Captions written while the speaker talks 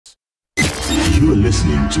You're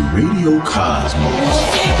listening to Radio Cosmos.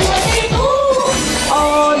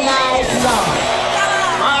 All night long.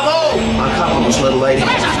 Bravo! My compliments, little lady.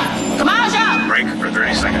 Come on, shout! Break for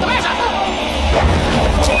 30 seconds.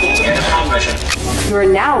 Into transmission. You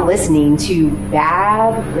are now listening to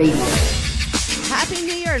BaaD Radio. Happy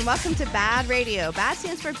New Year and welcome to BaaD Radio. BaaD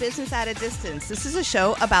stands for Business at a Distance. This is a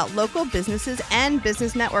show about local businesses and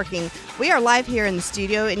business networking. We are live here in the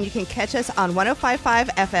studio and you can catch us on 105.5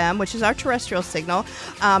 FM, which is our terrestrial signal.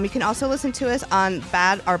 You can also listen to us on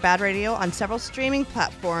our BaaD Radio on several streaming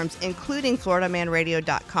platforms, including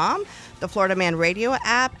FloridaManRadio.com, the Florida Man Radio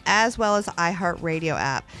app, as well as iHeartRadio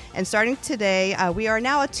app. And starting today, we are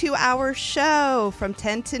now a 2-hour show from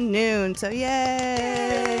 10 to noon. So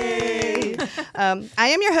yay! I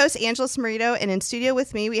am your host, Angela Smarito, and in studio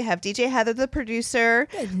with me, we have DJ Heather, the producer.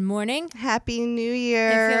 Good morning. Happy New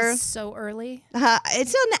Year. It feels so early.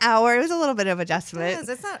 It's an hour. It was a little bit of adjustment. It is.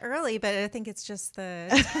 It's not early, but I think it's just the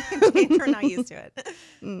change. We're not used to it.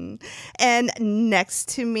 And next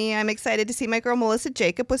to me, I'm excited to see my girl, Melissa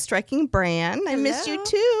Jacob with Striking Brand. I missed you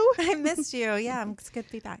too. I missed you. Yeah, it's good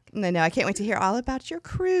to be back. I know. I can't wait to hear all about your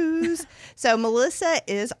cruise. So Melissa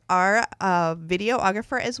is our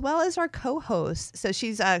videographer as well as our co-host. So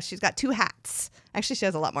she's got 2 hats. Actually, she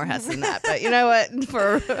has a lot more hats than that. But you know what?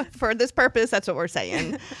 For this purpose, that's what we're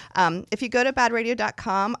saying. If you go to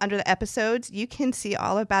baadradio.com, under the episodes, you can see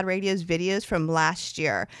all of BaaD Radio's videos from last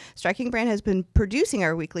year. Striking Brand has been producing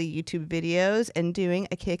our weekly YouTube videos and doing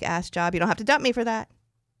a kick-ass job. You don't have to dump me for that.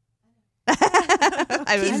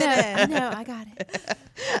 I know, I got it.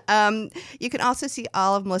 You can also see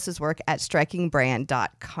all of Melissa's work at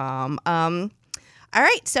strikingbrand.com. All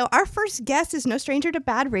right, so our first guest is no stranger to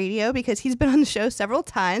BaaD Radio because he's been on the show several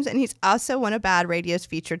times, and he's also one of BaaD Radio's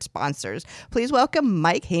featured sponsors. Please welcome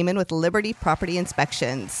Mike Hayman with Liberty Property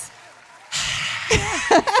Inspections.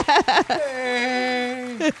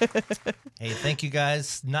 Hey, thank you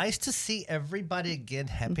guys. Nice to see everybody again.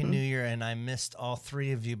 Happy New Year, and I missed all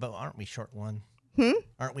 3 of you, but aren't we short one?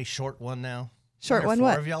 Aren't we short one now? Short one, 4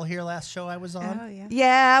 what? of y'all here last show I was on? Oh, yeah.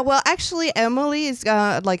 Yeah, well, actually, Emily is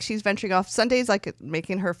she's venturing off. Sunday's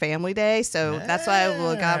making her family day, so that's why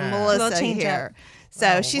we got Melissa here. So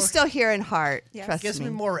Well, she's still here in heart. Yes. Trust Gives me.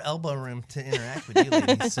 me more elbow room to interact with you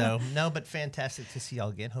ladies. So, no, but fantastic to see y'all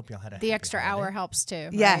again. Hope y'all had a The happy extra holiday. hour helps too.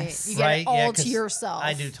 Yes. Right? You get Right, it all yeah, to 'cause yourself.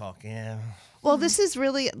 I do talk, yeah. Well, this is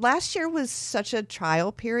really, last year was such a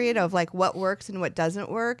trial period of what works and what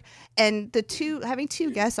doesn't work. And having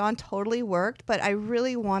 2 guests on totally worked, but I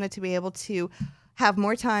really wanted to be able to have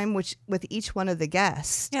more time with each one of the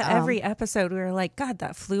guests. Yeah, every episode we were like, God,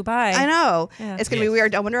 that flew by. I know. Yeah. It's going to be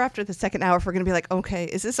weird. I wonder after the second hour if we're going to be like, okay,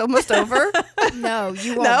 is this almost over? No,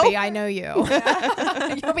 you won't No? be. I know you.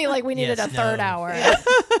 You'll be like, we needed Yes, a third no. hour.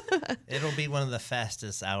 It'll be one of the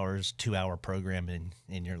fastest 2-hour program in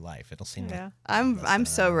your life. It'll seem like I'm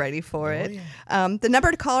so ready for it. The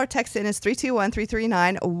number to call or text in is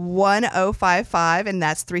 321-339-1055, and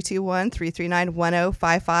that's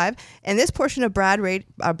 321-339-1055. And this portion of BaaD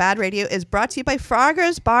Radio is brought to you by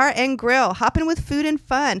Frogger's Bar and Grill, hopping with food and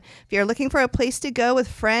fun. If you're looking for a place to go with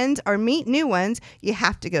friends or meet new ones, you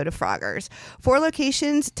have to go to Frogger's. 4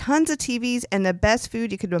 locations, tons of TVs, and the best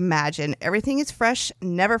food you could imagine. Everything is fresh,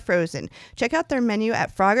 never frozen. Check out their menu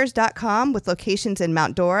at froggers.com with locations in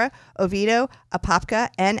Mount Dora, Oviedo, Apopka,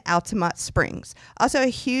 and Altamont Springs. Also, a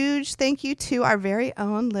huge thank you to our very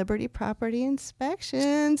own Liberty Property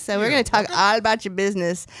Inspections. So we're going to talk all about your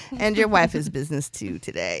business and your wife's business too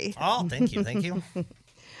today. Oh, thank you. Thank you.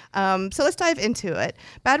 So let's dive into it.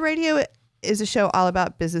 BaaD Radio is a show all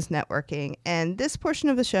about business networking, and this portion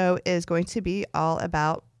of the show is going to be all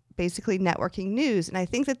about basically networking news. And I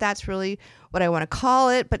think that that's really what I want to call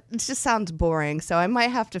it, but it just sounds boring. So I might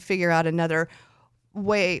have to figure out another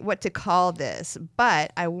way what to call this.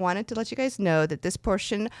 But I wanted to let you guys know that this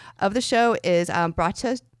portion of the show is brought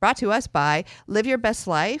to us by Live Your Best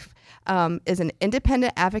Life, is an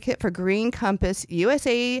independent advocate for Green Compass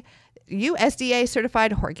USDA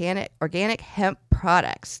certified organic hemp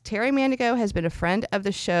products. Terry Mandigo has been a friend of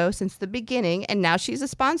the show since the beginning, and now she's a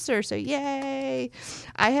sponsor, so yay.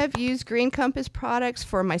 I have used Green Compass products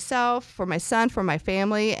for myself, for my son, for my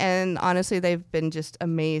family, and honestly, they've been just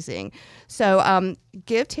amazing. So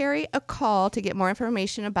give Terry a call to get more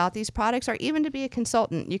information about these products or even to be a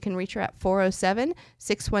consultant. You can reach her at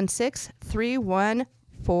 407-616-3145.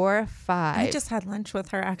 I just had lunch with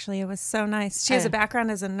her, actually. It was so nice. She has a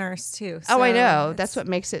background as a nurse, too. Oh, I so know. That's what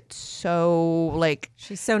makes it so,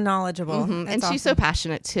 She's so knowledgeable. and she's so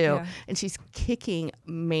passionate, too. Yeah. And she's kicking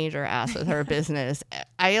major ass with her business.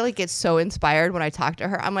 I, get so inspired when I talk to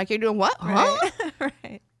her. I'm like, you're doing what? Huh?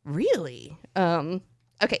 Right. Really?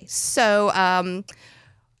 Okay, so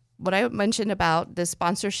what I mentioned about the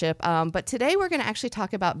sponsorship, but today we're going to actually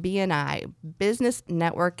talk about BNI, Business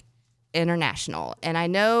Network International. And I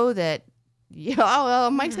know that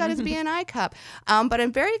Mike's got his BNI cup. But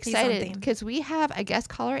I'm very excited because we have a guest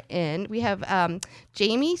caller in. We have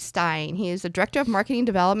Jamie Stein. He is the Director of Marketing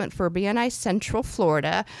Development for BNI Central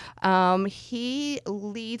Florida. He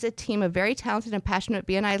leads a team of very talented and passionate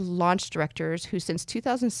BNI launch directors who since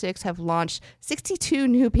 2006 have launched 62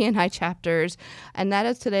 new BNI chapters. And that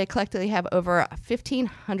is today collectively have over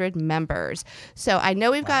 1,500 members. So I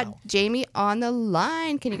know we've got Jamie on the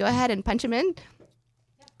line. Can you go ahead and punch him in?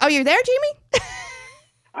 Oh, you're there, Jamie?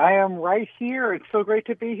 I am right here. It's so great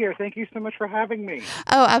to be here. Thank you so much for having me.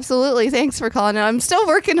 Oh, absolutely. Thanks for calling in. I'm still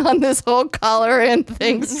working on this whole caller in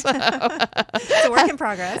thing. So. It's a work in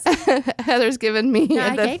progress. Heather's given me.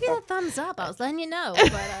 I gave you the thumbs up. I was letting you know.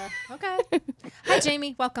 But okay. Hi,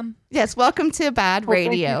 Jamie. Welcome. Yes, welcome to BaaD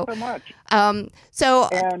Radio. Thank you so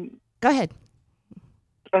much. And go ahead.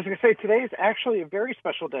 I was going to say, today is actually a very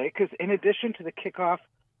special day because in addition to the kickoff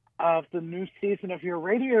of the new season of your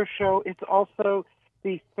radio show, it's also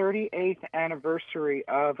the 38th anniversary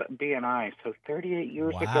of BNI. So 38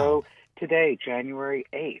 years ago today, January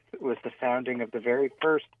 8th, was the founding of the very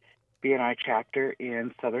first BNI chapter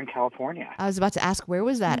in Southern California. I was about to ask, where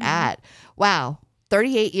was that at? Wow.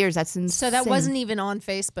 38 years. That's insane. So that wasn't even on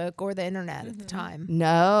Facebook or the internet at the time.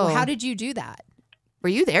 No. Well, how did you do that? Were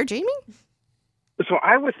you there, Jamie? So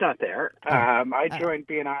I was not there. I joined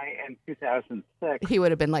BNI in 2006. He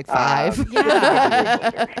would have been like 5.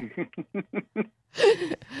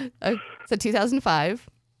 So 2005.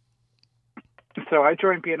 So I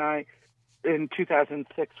joined BNI in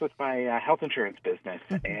 2006 with my health insurance business.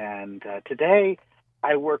 And today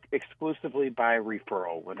I work exclusively by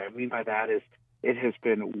referral. What I mean by that is it has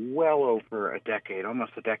been well over a decade,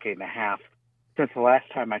 almost a decade and a half, since the last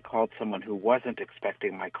time I called someone who wasn't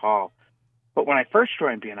expecting my call. But when I first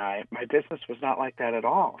joined BNI, my business was not like that at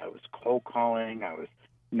all. I was cold calling. I was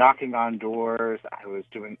knocking on doors. I was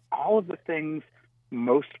doing all of the things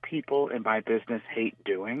most people in my business hate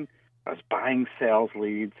doing. I was buying sales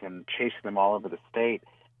leads and chasing them all over the state.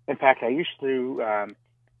 In fact, I used to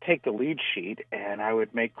take the lead sheet and I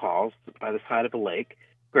would make calls by the side of a lake.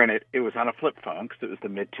 Granted, it was on a flip phone because it was the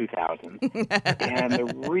mid-2000s. And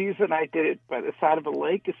the reason I did it by the side of a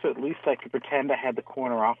lake is so at least I could pretend I had the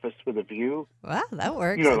corner office with a view. Well, that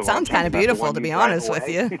works. It sounds kind of beautiful, to be honest with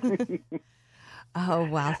you. Oh,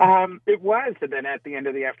 wow. It was. And then at the end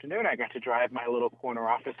of the afternoon, I got to drive my little corner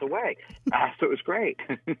office away. So it was great.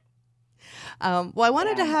 Well, I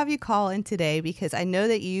wanted to have you call in today because I know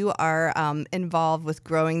that you are involved with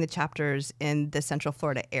growing the chapters in the Central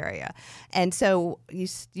Florida area. And so you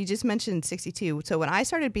just mentioned 62. So when I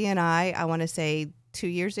started BNI, I want to say 2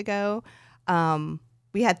 years ago,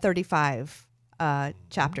 we had 35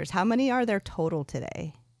 chapters. How many are there total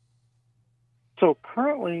today? So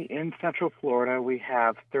currently in Central Florida, we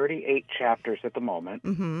have 38 chapters at the moment.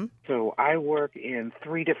 Mm-hmm. So I work in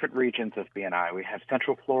 3 different regions of BNI. We have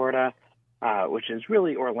Central Florida, which is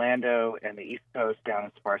really Orlando, and the East Coast down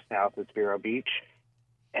as far south as Vero Beach.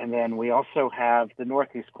 And then we also have the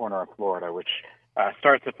northeast corner of Florida, which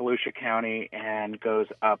starts at Volusia County and goes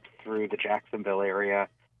up through the Jacksonville area,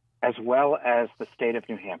 as well as the state of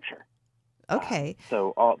New Hampshire. Okay.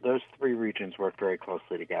 So all those 3 regions work very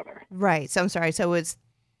closely together. Right. So I'm sorry. So it's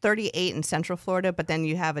 38 in Central Florida, but then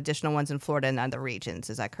you have additional ones in Florida and other regions.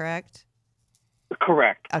 Is that correct?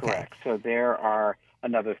 Correct. Okay. Correct. So there are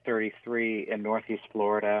another 33 in Northeast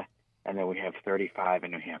Florida, and then we have 35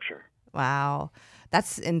 in New Hampshire. Wow.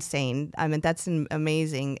 That's insane. I mean, that's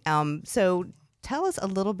amazing. So tell us a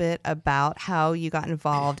little bit about how you got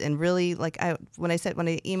involved and really, like, when I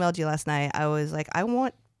emailed you last night, I was like, I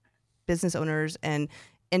want business owners and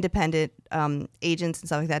independent agents and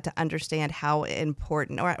stuff like that to understand how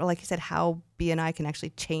important, or like you said, how BNI can actually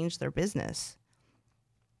change their business.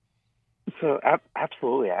 So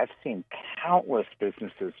absolutely. I've seen countless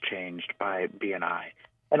businesses changed by BNI.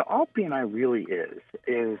 And all BNI really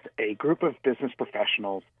is a group of business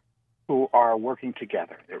professionals who are working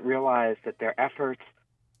together, that realize that their efforts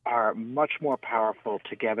are much more powerful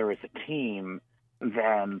together as a team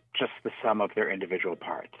than just the sum of their individual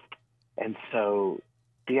parts. And so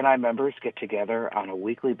BNI members get together on a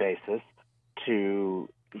weekly basis to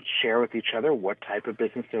share with each other what type of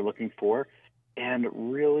business they're looking for and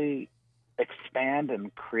really expand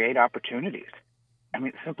and create opportunities. I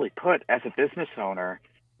mean, simply put, as a business owner,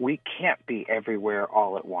 we can't be everywhere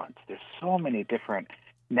all at once. There's so many different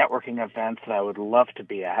networking events that I would love to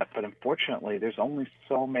be at, but unfortunately, there's only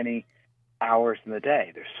so many hours in the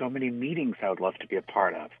day. There's so many meetings I would love to be a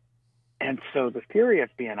part of. And so the theory of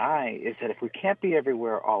BNI is that if we can't be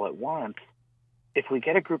everywhere all at once, if we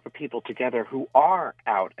get a group of people together who are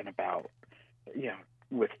out and about,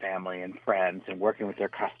 with family and friends and working with their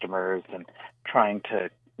customers and trying to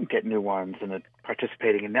get new ones and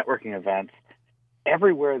participating in networking events,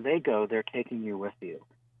 everywhere they go, they're taking you with you.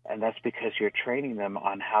 And that's because you're training them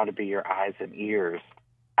on how to be your eyes and ears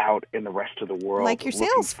out in the rest of the world. Like your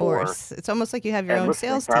sales force. It's almost like you have your own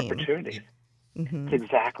sales team. Opportunities. Mm-hmm. It's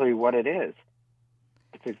exactly what it is.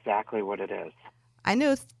 It's exactly what it is. I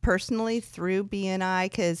know personally through BNI,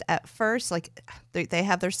 because at first, like they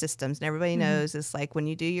have their systems, and everybody knows it's like when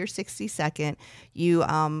you do your 60-second, you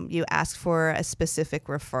ask for a specific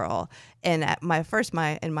referral. And at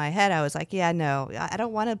in my head, I was like, yeah, no, I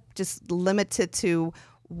don't want to just limit it to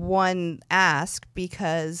one ask,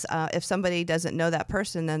 because if somebody doesn't know that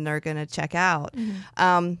person, then they're going to check out.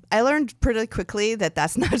 I learned pretty quickly that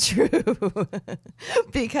that's not true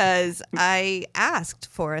because I asked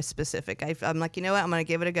for a specific. I'm like, you know what? I'm going to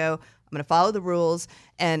give it a go. I'm going to follow the rules.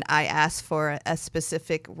 And I asked for a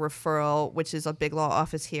specific referral, which is a big law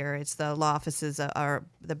office here. It's the law offices are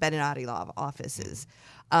the Beninati law offices.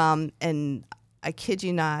 And I kid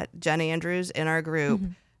you not, Jen Andrews in our group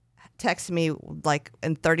texted me like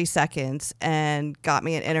in 30 seconds and got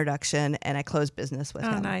me an introduction, and I closed business with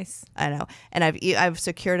him. Oh, nice. I know. And I've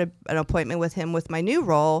secured an appointment with him with my new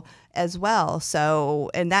role as well. So,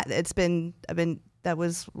 and that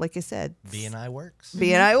was, like I said, BNI works.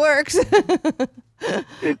 BNI works.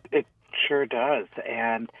 It sure does.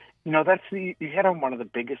 And you hit on one of the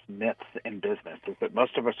biggest myths in business, is that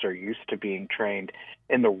most of us are used to being trained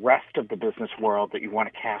in the rest of the business world that you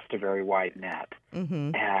want to cast a very wide net,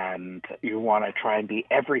 and you want to try and be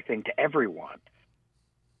everything to everyone.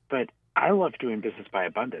 But I love doing business by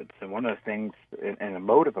abundance, and one of the things in a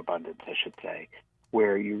mode of abundance, I should say,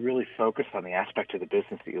 where you really focus on the aspect of the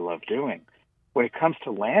business that you love doing. When it comes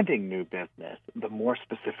to landing new business, the more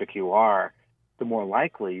specific you are, the more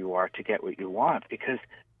likely you are to get what you want, because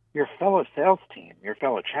your fellow sales team, your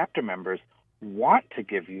fellow chapter members want to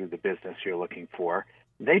give you the business you're looking for.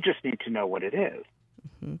 They just need to know what it is.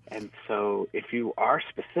 And so if you are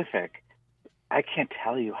specific, I can't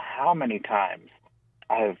tell you how many times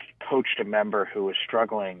I've coached a member who is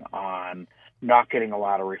struggling on not getting a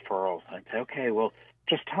lot of referrals. I'd say, okay, well,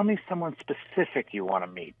 just tell me someone specific you want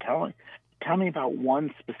to meet. Tell me about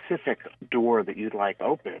one specific door that you'd like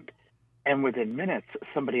opened. And within minutes,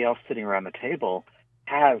 somebody else sitting around the table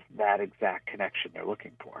has that exact connection they're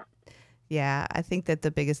looking for. Yeah, I think that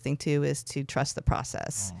the biggest thing too is to trust the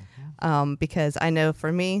process. Because I know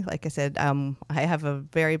for me, like I said, I have a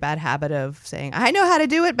very bad habit of saying, I know how to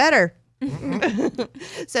do it better.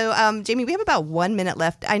 So, Jamie, we have about 1 minute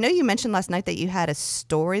left. I know you mentioned last night that you had a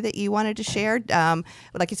story that you wanted to share.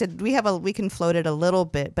 Like you said, we can float it a little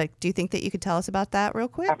bit, but do you think that you could tell us about that real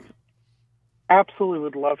quick? Absolutely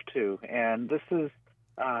would love to. And this is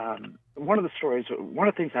one of the stories. One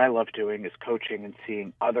of the things I love doing is coaching and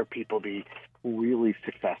seeing other people be really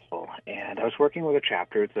successful. And I was working with a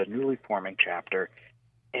chapter. It's a newly forming chapter.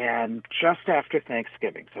 And just after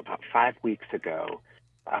Thanksgiving, so about 5 weeks ago,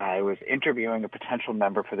 I was interviewing a potential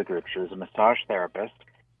member for the group. She was a massage therapist,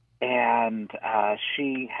 and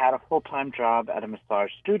she had a full-time job at a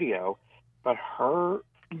massage studio, but her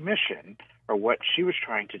mission, or what she was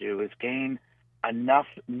trying to do, is gain enough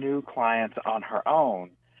new clients on her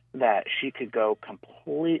own that she could go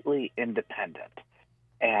completely independent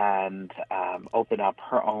and open up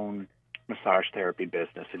her own massage therapy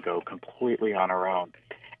business and go completely on her own.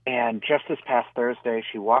 And just this past Thursday,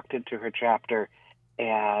 she walked into her chapter,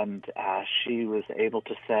 and she was able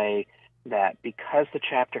to say that because the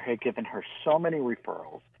chapter had given her so many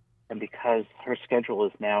referrals and because her schedule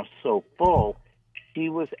is now so full, she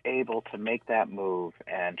was able to make that move,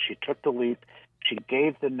 and she took the leap. She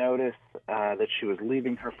gave the notice that she was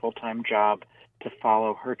leaving her full-time job to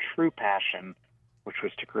follow her true passion, which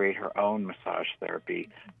was to create her own massage therapy,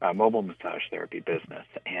 mobile massage therapy business.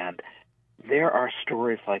 And there are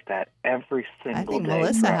stories like that every single day. I think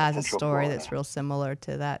Melissa has a story that's real similar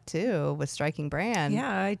to that too, with Striking Brand.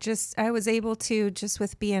 Yeah, I was able to, just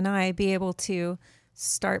with BNI, be able to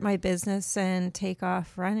start my business and take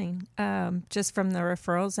off running, just from the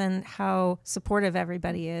referrals and how supportive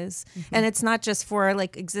everybody is. And it's not just for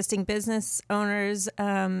like existing business owners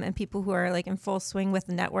and people who are like in full swing with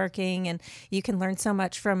networking, and you can learn so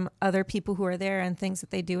much from other people who are there and things that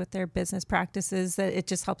they do with their business practices that it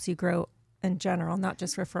just helps you grow in general, not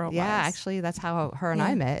just referral. Yeah, wise. actually, that's how her and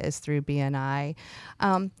I met, is through BNI.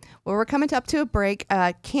 Well, we're coming up to a break.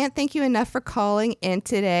 Can't thank you enough for calling in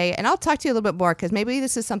today. And I'll talk to you a little bit more because maybe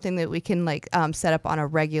this is something that we can set up on a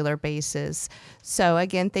regular basis. So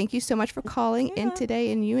again, thank you so much for calling in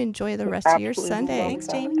today, and you enjoy the rest of your Sunday. Thanks,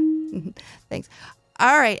 Jamie. Thanks.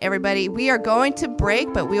 All right, everybody, we are going to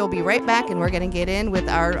break, but we will be right back, and we're going to get in with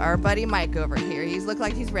our buddy Mike over here. He's look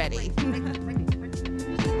like he's ready.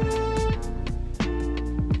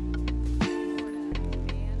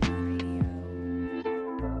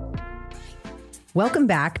 Welcome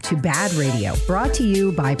back to BaaD Radio, brought to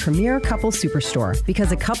you by Premier Couple Superstore,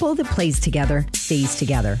 because a couple that plays together stays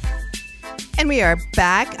together. And we are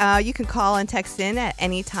back. You can call and text in at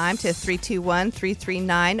any time to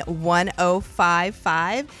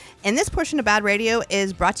 321-339-1055. And this portion of BaaD Radio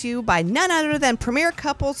is brought to you by none other than Premier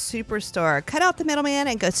Couple Superstore. Cut out the middleman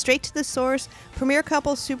and go straight to the source. Premier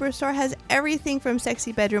Couple Superstore has everything from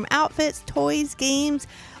sexy bedroom outfits, toys, games,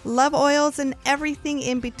 love oils, and everything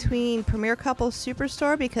in between. Premier Couple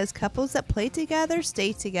Superstore, because couples that play together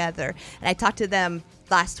stay together. And I talked to them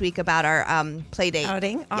last week about our play date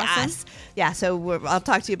outing. Awesome. Yes. Yeah, so I'll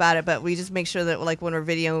talk to you about it, but we just make sure that when we're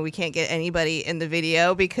videoing, we can't get anybody in the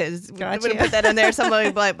video, because we're going to put that in there.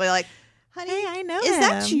 Somebody will be like, honey, hey, I know is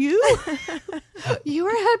that him. you? You were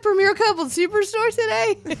at Premier Couple Superstore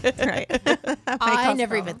today? Right. I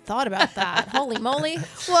never even thought about that. Holy moly.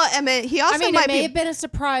 Well, I mean, he also it might may have been a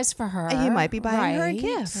surprise for her. He might be buying her a Right,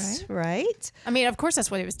 gift, right? I mean, of course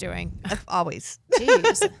that's what he was doing. Always.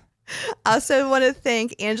 Jeez. I also want to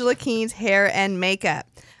thank Angela Keen's hair and makeup.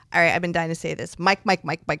 All right, I've been dying to say this. Mike. Yep.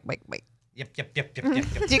 Do you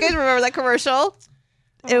guys remember that commercial?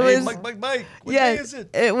 It was Mike. What yeah, day is it?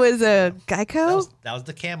 It was a Geico. That was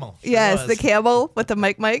the camel. Sure Yes, was. the camel with the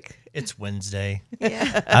Mike. It's Wednesday.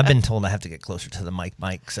 Yeah. I've been told I have to get closer to the Mike.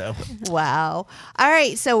 So Wow. All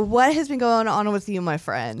right. So what has been going on with you, my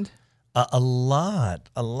friend? a lot.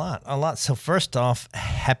 So first off,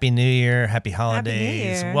 Happy New Year, Happy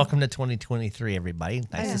Holidays. Year. Welcome to 2023, everybody.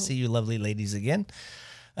 Nice to see you lovely ladies again.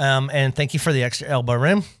 And thank you for the extra elbow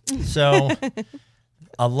room. So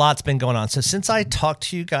a lot's been going on. So since I talked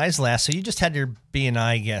to you guys last, so you just had your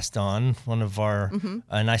BNI guest on, one of our,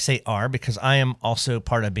 and I say our because I am also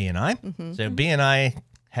part of BNI. So BNI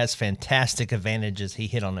has fantastic advantages. He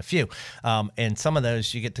hit on a few. And some of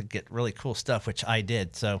those you get really cool stuff, which I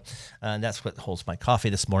did. So that's what holds my coffee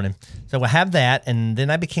this morning. So I have that. And then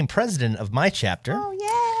I became president of my chapter. Oh,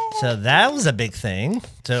 yay. So that was a big thing.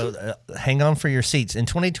 So hang on for your seats. In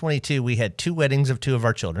 2022, we had 2 weddings of 2 of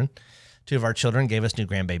our children. 2 of our children gave us new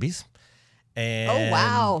grandbabies. And Oh,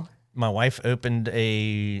 wow. my wife opened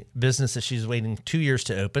a business that she's waiting 2 years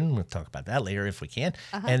to open. We'll talk about that later if we can.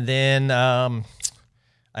 And then I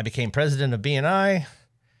became president of BNI,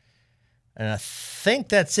 and I think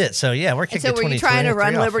that's it. So, yeah, we're kicking So were you trying to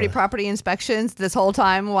run 2023 off Liberty with- Property Inspections this whole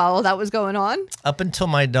time while that was going on? Up until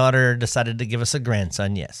my daughter decided to give us a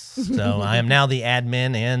grandson, yes. So I am now the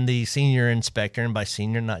admin and the senior inspector, and by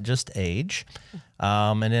senior, not just age.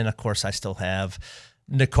 And then, of course, I still have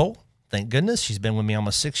Nicole. Thank goodness. She's been with me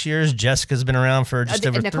almost 6 years. Jessica's been around for just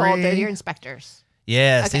over Nicole, 3. they're your inspectors.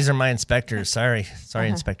 Yes, Okay. these are my inspectors. Sorry,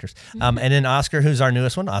 inspectors. And then Oscar, who's our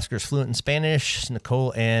newest one. Oscar's fluent in Spanish.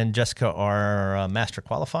 Nicole and Jessica are master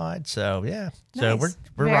qualified. So yeah, so Nice.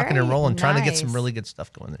 we're rocking and Very rolling, trying to get some nice. really good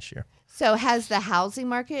stuff going this year. So has the housing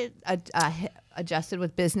market adjusted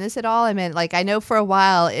with business at all? I mean, I know for a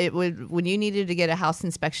while when you needed to get a house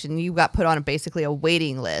inspection, you got put on basically a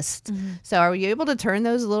waiting list. So are you able to turn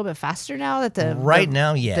those a little bit faster now that the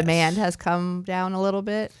Now, yes. demand has come down a little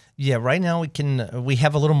bit? Yeah, right now we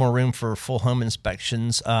have a little more room for full home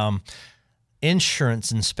inspections.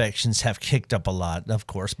 Insurance inspections have kicked up a lot, of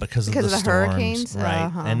course, because of the storms, hurricanes,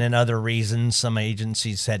 right? And then other reasons, some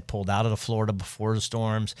agencies had pulled out of Florida before the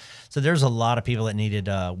storms. So there's a lot of people that needed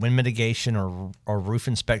wind mitigation or roof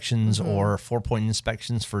inspections or 4-point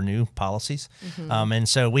inspections for new policies. And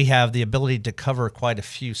so we have the ability to cover quite a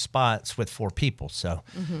few spots with 4 people. So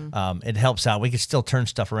it helps out. We can still turn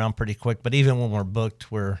stuff around pretty quick, but even when we're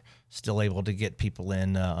booked, we're still able to get people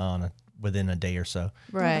in within a day or so.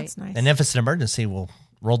 Right. That's nice. And if it's an emergency, we'll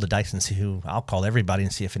roll the dice and see I'll call everybody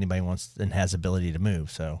and see if anybody wants and has ability to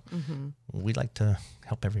move. So we like to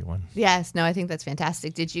help everyone. Yes. No, I think that's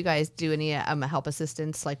fantastic. Did you guys do any help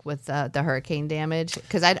assistance with the hurricane damage?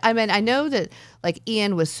 Because I mean, I know that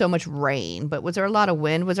Ian was so much rain, but was there a lot of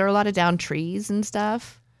wind? Was there a lot of downed trees and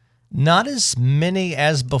stuff? Not as many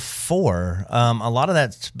as before. A lot of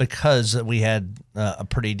that's because we had a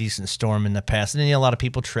pretty decent storm in the past. And then a lot of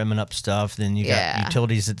people trimming up stuff. Then you got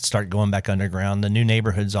utilities that start going back underground. The new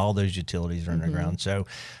neighborhoods, all those utilities are underground. So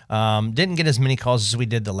didn't get as many calls as we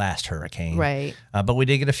did the last hurricane. Right. But we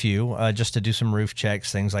did get a few just to do some roof checks,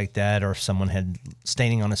 things like that. Or if someone had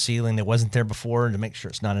staining on a ceiling that wasn't there before to make sure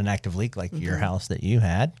it's not an active leak like your house that you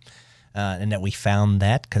had. And that we found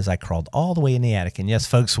that because I crawled all the way in the attic. And yes,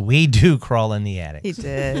 folks, we do crawl in the attic. He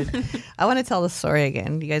did. I want to tell the story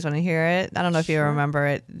again. You guys want to hear it? I don't know if you remember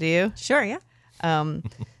it. Do you? Sure, yeah.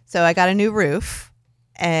 So I got a new roof,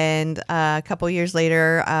 and a couple years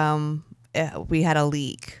later, we had a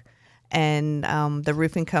leak. And the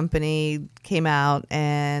roofing company came out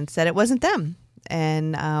and said it wasn't them.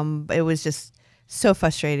 And it was just so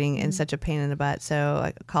frustrating and such a pain in the butt. So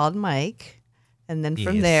I called Mike. And then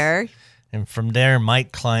from there... And from there,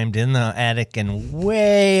 Mike climbed in the attic and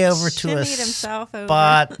way over to a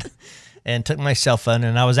spot and took my cell phone.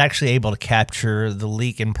 And I was actually able to capture the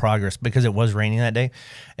leak in progress because it was raining that day.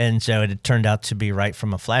 And so it had turned out to be right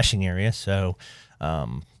from a flashing area. So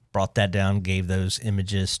brought that down, gave those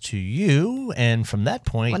images to you. And from that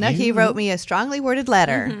point... Well, no, he wrote me a strongly worded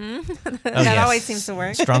letter. That always seems to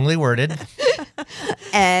work. Strongly worded.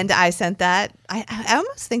 And I sent that. I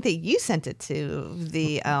almost think that you sent it to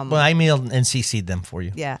the... well, I emailed and CC'd them for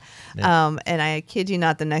you. Yeah. And I kid you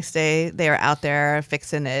not, the next day they were out there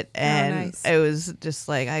fixing it. And it was just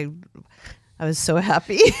like, I was so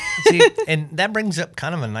happy. See, and that brings up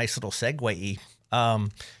kind of a nice little segue.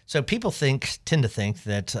 So people tend to think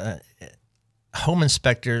that home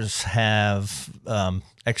inspectors have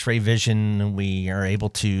X-ray vision. We are able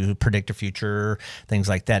to predict the future, things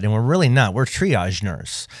like that. And we're really not. We're triage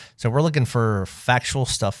nurse. So we're looking for factual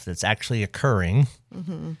stuff that's actually occurring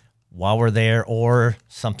while we're there, or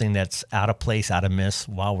something that's out of place, out of miss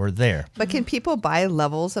while we're there. But can people buy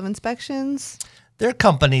levels of inspections? There are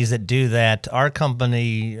companies that do that. Our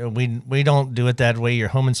company, we don't do it that way. Your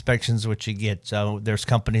home inspections, what you get. So there's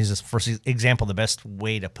companies, for example, the best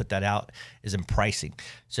way to put that out is in pricing.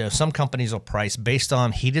 So some companies will price based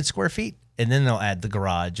on heated square feet, and then they'll add the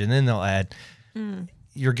garage, and then they'll add,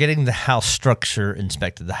 you're getting the house structure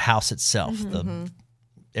inspected, the house itself,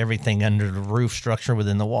 everything under the roof structure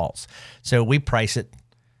within the walls. So we price it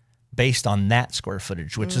based on that square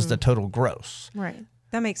footage, which is the total gross. Right.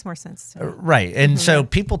 That makes more sense to me. Right. And so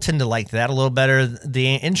people tend to like that a little better.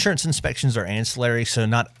 The insurance inspections are ancillary, so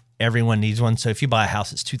not everyone needs one. So if you buy a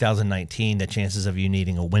house that's 2019, the chances of you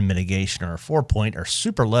needing a wind mitigation or a 4-point are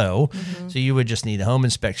super low. So you would just need a home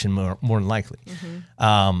inspection more than likely.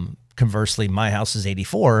 Conversely, my house is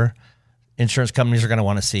 84. Insurance companies are going to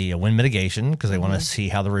want to see a wind mitigation because they want to see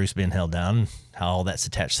how the roof's being held down, how all that's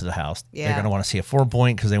attached to the house. Yeah. They're going to want to see a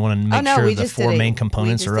 4-point because they want to make sure the 4 main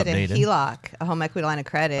components are updated. We just did a HELOC, a home equity line of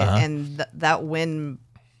credit, and that wind,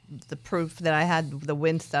 the proof that I had, the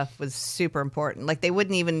wind stuff was super important. Like they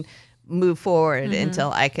wouldn't even move forward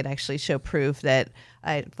until I could actually show proof that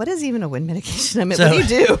what is even a wind mitigation? I mean, what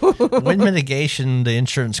do you do? Wind mitigation, the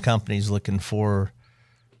insurance company's looking for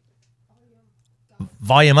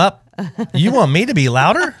volume up. You want me to be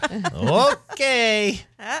louder? Okay.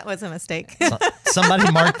 That was a mistake.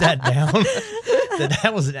 Somebody mark that down.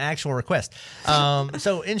 That was an actual request.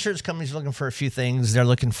 So insurance companies are looking for a few things. They're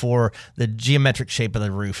looking for the geometric shape of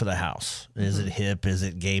the roof of the house. Is it hip? Is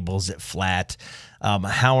it gable? Is it flat?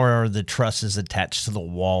 How are the trusses attached to the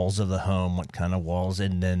walls of the home? What kind of walls?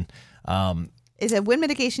 And then... is a wind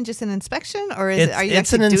mitigation just an inspection, or are you it's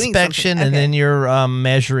actually an doing inspection, something? and then you're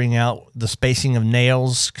measuring out the spacing of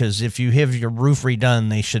nails, because if you have your roof redone,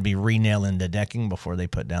 they should be re-nailing the decking before they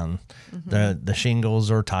put down the shingles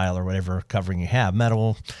or tile or whatever covering you have,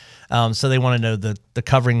 metal. So they want to know the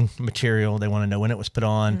covering material. They want to know when it was put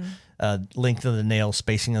on, length of the nails,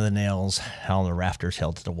 spacing of the nails, how the rafters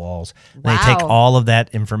held to the walls. Wow. They take all of that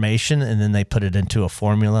information and then they put it into a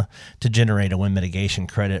formula to generate a wind mitigation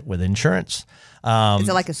credit with insurance. Is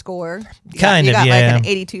it like a score? Kind of, you got yeah. like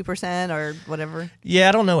an 82% or whatever? Yeah,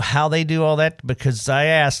 I don't know how they do all that, because I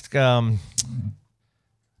asked a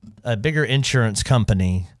bigger insurance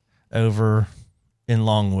company over in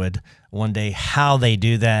Longwood one day how they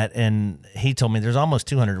do that, and he told me there's almost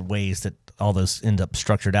 200 ways that all those end up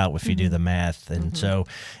structured out if you do the math. And so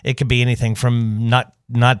it could be anything from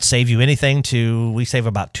not save you anything to we save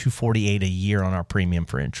about $248 a year on our premium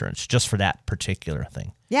for insurance just for that particular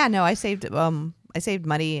thing. Yeah, no, I saved I saved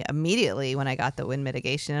money immediately when I got the wind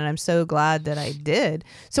mitigation, and I'm so glad that I did.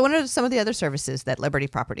 So what are some of the other services that Liberty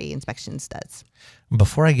Property Inspections does?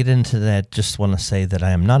 Before I get into that, just want to say that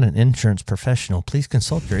I am not an insurance professional. Please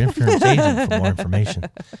consult your insurance agent for more information.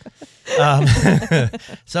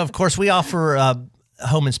 So, of course, we offer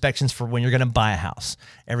home inspections for when you're going to buy a house.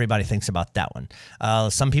 Everybody thinks about that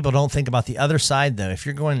one. Some people don't think about the other side, though. If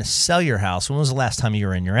you're going to sell your house, when was the last time you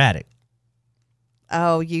were in your attic?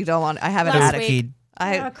 Oh, you don't want... I have an Last attic. week.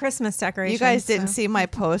 Christmas decorations. You guys didn't see my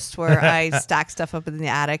post where I stacked stuff up in the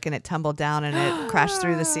attic and it tumbled down and it crashed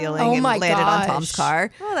through the ceiling Oh and my landed on Tom's gosh.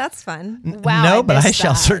 car. Oh, that's fun. Wow, No, I but I missed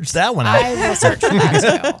shall that. search that one out. I will search for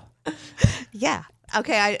that too. Yeah.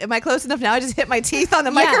 Okay. Am I close enough now? I just hit my teeth on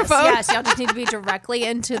the microphone. Yes, y'all just need to be directly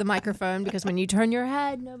into the microphone because when you turn your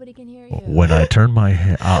head, nobody can hear you. When I turn my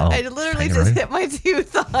head, I literally just hit my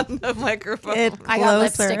tooth on the microphone. I got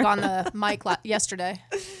lipstick on the mic yesterday.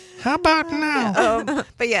 How about now?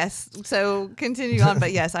 But yes, so continue on.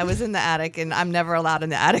 But yes, I was in the attic and I'm never allowed in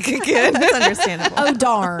the attic again. That's understandable. Oh,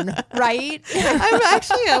 darn. Right?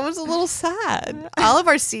 I was a little sad. All of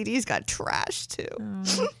our CDs got trashed too.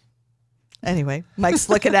 Anyway, Mike's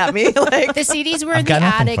looking at me like The CDs were in I've the got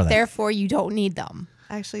nothing attic, for that. therefore you don't need them.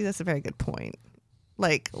 Actually, that's a very good point.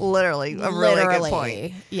 Like literally a really good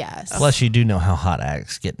point. Yes. Plus, you do know how hot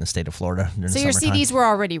attics get in the state of Florida during So the your summertime. CDs were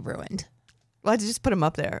already ruined. Well, I just put them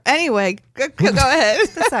up there. Anyway, go ahead.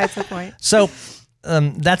 Besides the point. So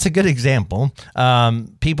that's a good example.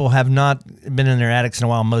 People have not been in their attics in a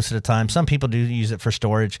while most of the time. Some people do use it for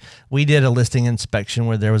storage. We did a listing inspection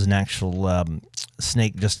where there was an actual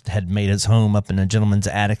snake just had made its home up in a gentleman's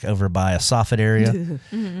attic over by a soffit area.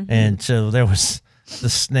 And so there was the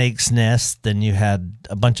snake's nest. Then you had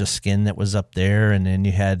a bunch of skin that was up there. And then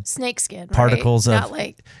you had Snake skin, right? particles of... Not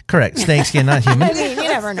like... Correct. Snake skin, not human. I mean, you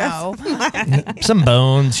never know. Some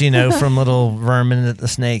bones, from little vermin that the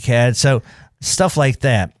snake had. So stuff like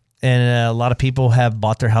that. And a lot of people have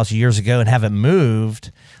bought their house years ago and haven't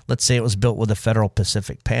moved. Let's say it was built with a Federal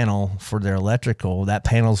Pacific panel for their electrical. That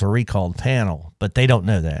panel's a recalled panel, but they don't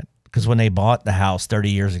know that because when they bought the house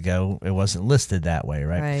 30 years ago, it wasn't listed that way,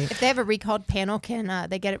 right? Right. If they have a recalled panel, can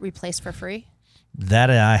they get it replaced for free?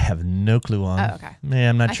 That I have no clue on. Oh, okay. Yeah,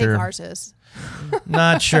 I'm not I sure. think ours is.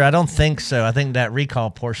 Not sure. I don't think so. I think that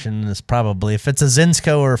recall portion is probably, if it's a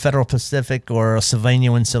Zinsco or a Federal Pacific or a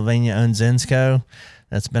Sylvania when Sylvania owns Zinsco,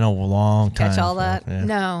 that's been a long time. Catch all that? Yeah.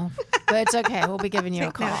 No, but it's okay. We'll be giving you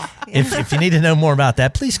a call. If you need to know more about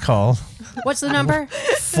that, please call What's the number?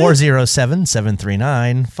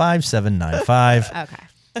 407-739-5795. Okay.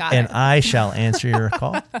 Got And it. I shall answer your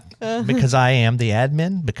call because I am the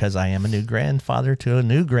admin, because I am a new grandfather to a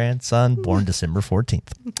new grandson born December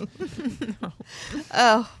 14th.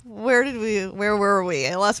 Oh, where were we?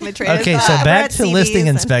 I lost my train of Okay, thought. so We're back at to CDs listing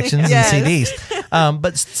and- inspections Yes. and CDs.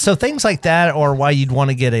 But so things like that are why you'd want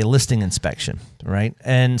to get a listing inspection, right?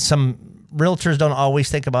 And some realtors don't always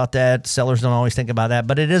think about that. Sellers don't always think about that.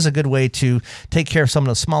 But it is a good way to take care of some of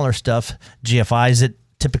the smaller stuff. GFIs that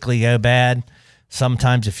typically go bad.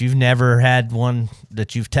 Sometimes if you've never had one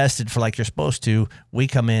that you've tested for like you're supposed to, we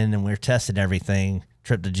come in and we're testing everything.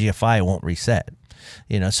 Trip to GFI, it won't reset.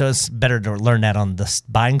 So it's better to learn that on the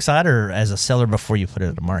buying side or as a seller before you put it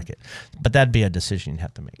at the market. But that'd be a decision you'd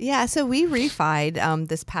have to make. Yeah, so we refied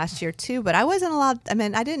this past year too, but I wasn't allowed. I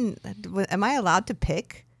mean, I didn't. Am I allowed to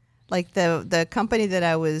pick? Like the company that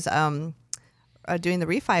I was doing the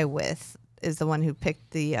refi with is the one who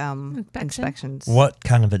picked the inspections. What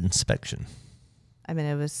kind of an inspection? I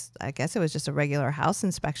mean, I guess it was just a regular house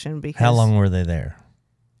inspection because. How long were they there?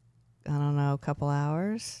 I don't know, a couple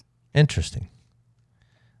hours. Interesting.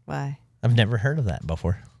 Why? I've never heard of that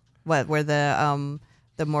before. What? Where the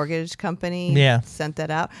mortgage company sent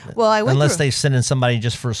that out? Well, I went unless through, they send in somebody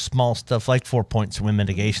just for small stuff like 4 points and wind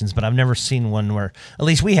mitigations, but I've never seen one where at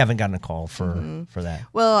least we haven't gotten a call for that.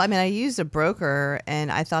 Well, I mean, I used a broker, and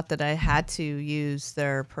I thought that I had to use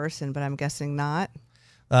their person, but I'm guessing not.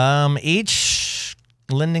 Each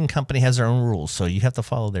lending company has their own rules, so you have to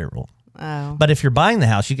follow their rule. Oh. But if you're buying the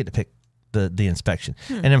house, you get to pick the inspection.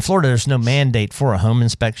 And in Florida, there's no mandate for a home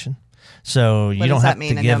inspection. So you What don't does that have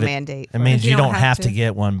mean, to a give no it. mandate It for means it? you don't have to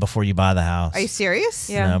get one before you buy the house. Are you serious?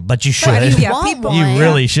 Yeah. No, but you should. But if you Yeah, want people- one, You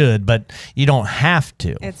really should, but you don't have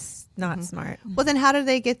to. It's not smart. Well, then how do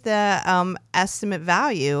they get the estimate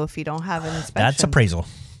value if you don't have an inspection? That's appraisal.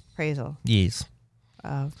 Appraisal. Yes.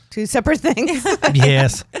 Two separate things.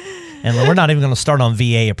 Yes. And we're not even going to start on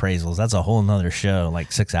VA appraisals. That's a whole nother show,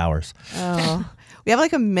 like 6 hours. Oh, we have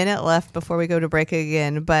like a minute left before we go to break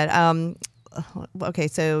again. But okay,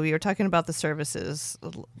 so you're talking about the services.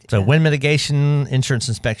 So wind mitigation, insurance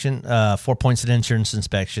inspection, 4 points at insurance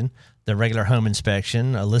inspection, the regular home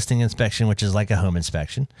inspection, a listing inspection, which is like a home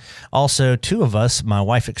inspection. Also, two of us, my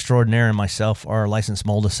wife extraordinaire and myself, are licensed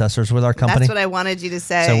mold assessors with our company. That's what I wanted you to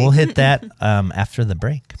say. So we'll hit that after the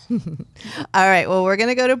break. All right, well, we're going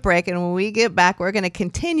to go to break, and when we get back, we're going to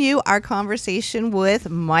continue our conversation with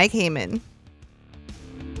Mike Hayman.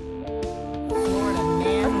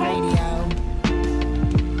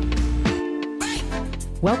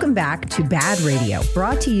 Welcome back to BaaD Radio,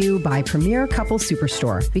 brought to you by Premier Couple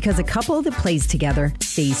Superstore, because a couple that plays together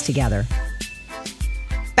stays together.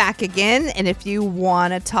 Back again, and if you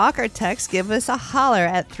want to talk or text, give us a holler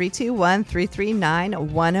at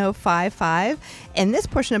 321-339-1055. And this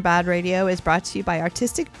portion of BaaD Radio is brought to you by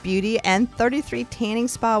Artistic Beauty and 33 Tanning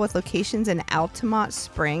Spa with locations in Altamont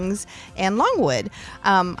Springs and Longwood.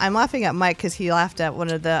 I'm laughing at Mike because he laughed at one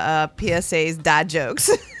of the PSA's dad jokes.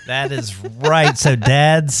 That is right. So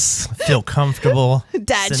dads feel comfortable.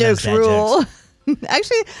 Dad jokes rule.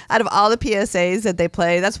 Actually, out of all the PSAs that they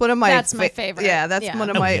play, that's one of my That's my favorite. Yeah, that's one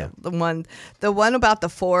of my yeah. the one about the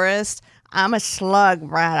forest. I'm a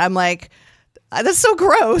slug rat. I'm like, that's so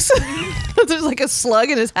gross. There's like a slug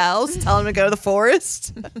in his house telling him to go to the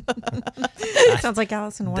forest. Sounds like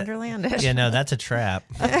Alice in Wonderland. Yeah, no, that's a trap.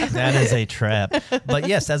 That is a trap. But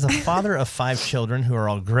yes, as a father of 5 children who are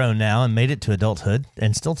all grown now and made it to adulthood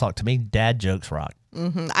and still talk to me, dad jokes rock.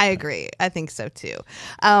 I agree. I think so too.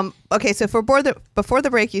 Okay, so before the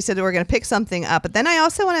break, you said that we're going to pick something up, but then I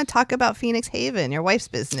also want to talk about Phoenix Haven, your wife's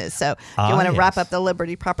business. So do you want to wrap up the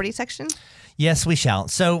Liberty property section? Yes, we shall.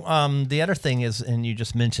 So the other thing is, and you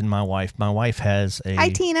just mentioned my wife. My wife has a Hi,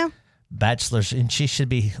 Tina. bachelor's, and she should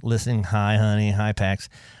be listening. Hi, honey. Hi, Pax.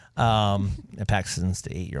 Paxton's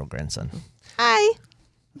the 8-year-old grandson. Hi.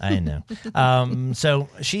 I know. So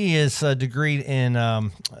she is degreed in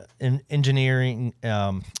engineering,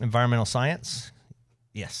 environmental science.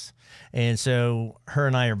 Yes. And so her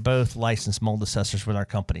and I are both licensed mold assessors with our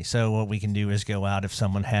company. So what we can do is go out if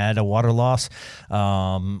someone had a water loss,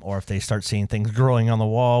 or if they start seeing things growing on the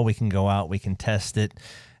wall, we can go out, we can test it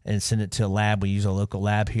and send it to a lab. We use a local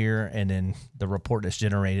lab here, and then the report that's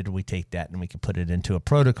generated, we take that and we can put it into a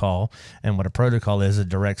protocol. And what a protocol is, it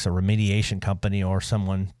directs a remediation company or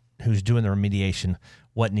someone who's doing the remediation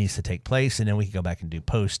what needs to take place, and then we can go back and do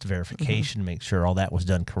post verification, make sure all that was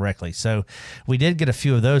done correctly. So we did get a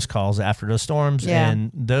few of those calls after those storms,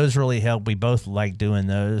 and those really helped. We both like doing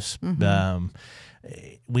those.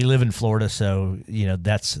 We live in Florida, so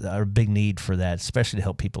that's a big need for that, especially to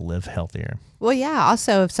help people live healthier. Well, yeah.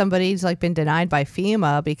 Also, if somebody's like been denied by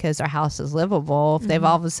FEMA because their house is livable, if they've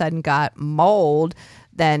all of a sudden got mold,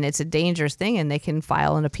 then it's a dangerous thing, and they can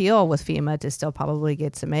file an appeal with FEMA to still probably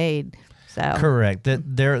get some aid. So. Correct.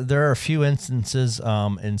 There are a few instances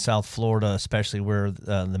in South Florida, especially where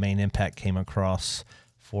the main impact came across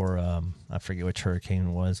for I forget which hurricane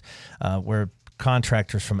it was, where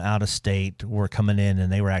contractors from out of state were coming in and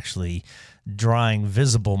they were actually drying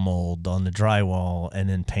visible mold on the drywall and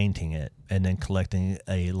then painting it and then collecting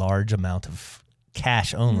a large amount of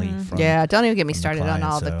cash only. Don't even get me started on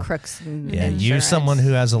all the crooks. And use someone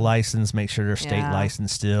who has a license. Make sure they're state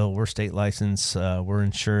licensed still. We're state licensed. We're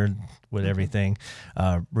insured with everything.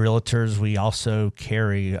 Realtors, we also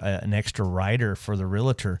carry an extra rider for the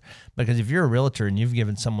realtor, because if you're a realtor and you've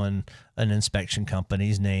given someone an inspection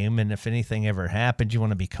company's name, and if anything ever happened, you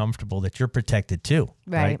want to be comfortable that you're protected too,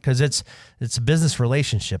 right? Because it's a business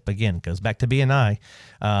relationship. Again, it goes back to BNI.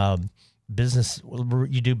 Business,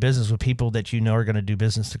 you do business with people that you know are going to do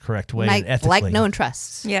business the correct way, and ethically. Like, know, and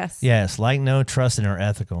trust. Yes, like, know, trust, and are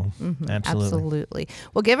ethical. Absolutely.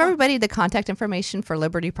 Well, give everybody the contact information for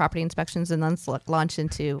Liberty Property Inspections, and then let's launch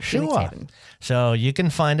into Phoenix Haven. So you can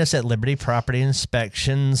find us at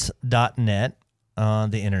libertypropertyinspections.net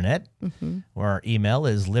on the internet, where our email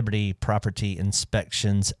is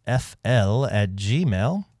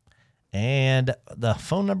libertypropertyinspectionsfl@gmail.com. And the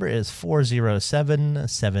phone number is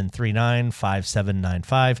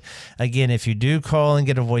 407-739-5795. Again, if you do call and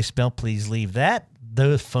get a voicemail, please leave that.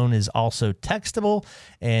 The phone is also textable,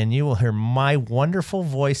 and you will hear my wonderful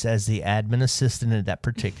voice as the admin assistant at that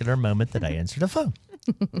particular moment that I answer the phone.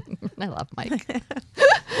 I love Mike.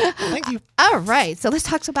 Thank you. All right, so let's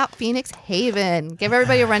talk about Phoenix Haven. Give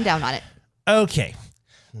everybody a rundown on it. Okay.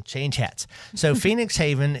 Change hats. So Phoenix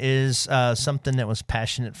Haven is something that was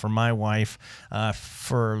passionate for my wife.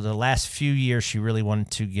 For the last few years, she really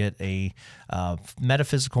wanted to get a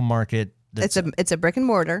metaphysical market It's a brick and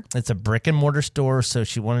mortar. It's a brick and mortar store. So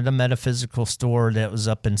she wanted a metaphysical store that was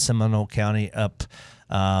up in Seminole County, up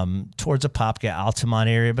towards the Popka, Altamont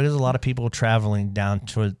area, but there's a lot of people traveling down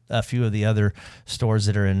to a few of the other stores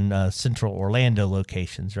that are in central Orlando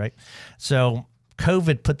locations, right? So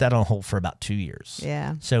COVID put that on hold for about 2 years.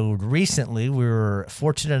 Yeah. So recently we were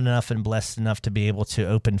fortunate enough and blessed enough to be able to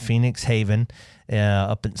open Phoenix Haven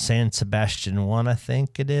up in San Sebastian 1, I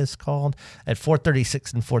think it is called, at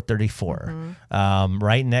 436 and 434,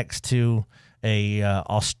 right next to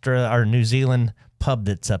a New Zealand pub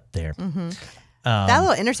that's up there. That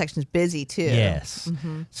little intersection is busy too. Yes.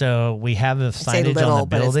 So we have a signage little, on the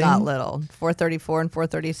building. But it's not little. 434 and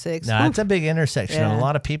 436. No, it's a big intersection. Yeah. And a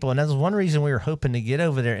lot of people, and that's one reason we were hoping to get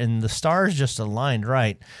over there. And the stars just aligned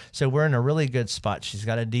right. So we're in a really good spot. She's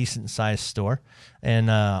got a decent sized store, and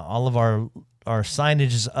all of our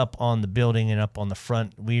signage is up on the building and up on the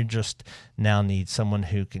front. We just now need someone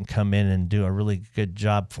who can come in and do a really good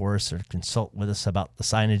job for us, or consult with us about the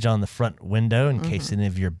signage on the front window in case any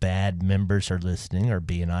of your BaaD members are listening, or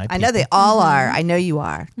BNI. I know they all are. I know you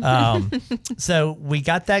are. So we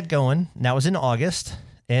got that going. That was in August.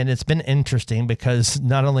 And it's been interesting because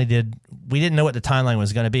not only we didn't know what the timeline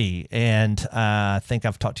was going to be. And I think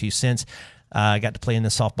I've talked to you since. I got to play in the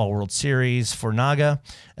Softball World Series for Naga,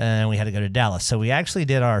 and we had to go to Dallas. So we actually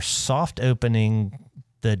did our soft opening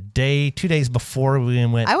 2 days before we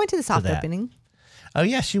went. I went to the soft opening. Oh,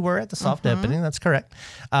 yes, you were at the soft opening. That's correct.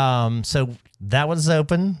 So that was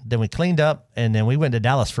open. Then we cleaned up, and then we went to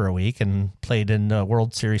Dallas for a week and played in the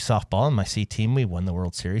World Series softball. And my C team, we won the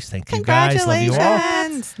World Series. Thank you guys. Love you all.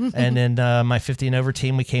 And then my 50 and over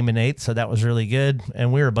team, we came in 8th, so that was really good.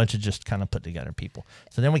 And we were a bunch of just kind of put together people.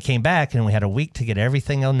 So then we came back, and we had a week to get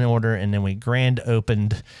everything in order, and then we grand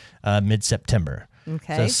opened mid-September.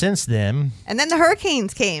 Okay. So since then, and then the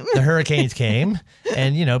hurricanes came.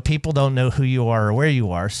 And people don't know who you are or where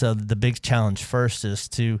you are. So the big challenge first is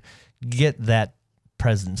to get that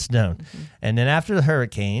presence known. And then after the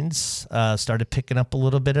hurricanes started picking up a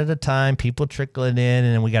little bit at a time, people trickling in,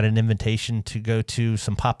 and then we got an invitation to go to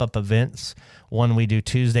some pop-up events. One we do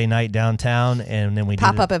Tuesday night downtown, and then we do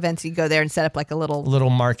pop-up events. You go there and set up like a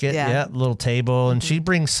little market, little table, and she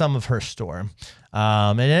brings some of her store.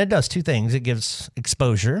 And it does two things. It gives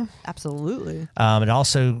exposure. Absolutely. It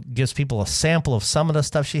also gives people a sample of some of the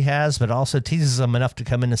stuff she has, but also teases them enough to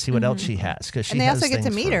come in and see what else she has. And they also get to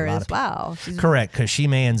meet her as well. Correct, because she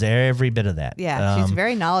mans every bit of that. Yeah, she's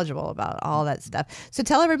very knowledgeable about all that stuff. So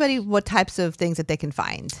tell everybody what types of things that they can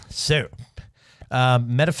find. So,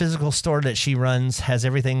 metaphysical store that she runs has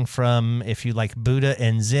everything from, if you like Buddha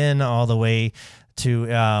and Zen, all the way to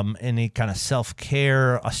any kind of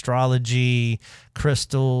self-care, astrology,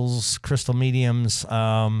 crystals, crystal mediums.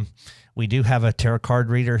 We do have a tarot card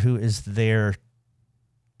reader who is there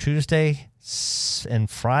Tuesday and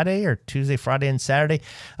Friday, or Tuesday, Friday, and Saturday.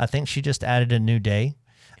 I think she just added a new day.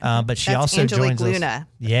 But she also Angelique joins Luna. us.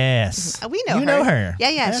 Yes. We know her. You know her.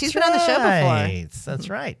 Yeah. She's been on the show before. That's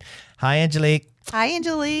right. Hi, Angelique. Hi,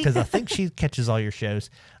 Angelique. Because I think she catches all your shows.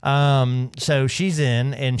 So she's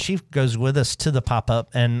in, and she goes with us to the pop-up.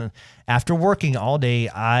 And after working all day,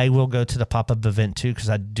 I will go to the pop-up event too, because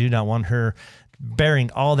I do not want her bearing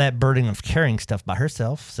all that burden of carrying stuff by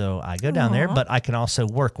herself. So I go down there, but I can also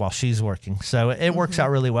work while she's working. So it works out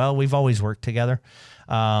really well. We've always worked together.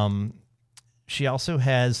 She also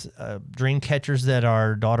has dream catchers that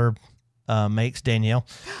our daughter makes, Danielle.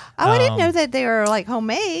 I didn't know that they were like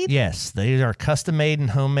homemade. Yes, they are custom made and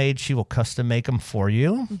homemade. She will custom make them for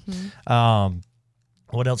you.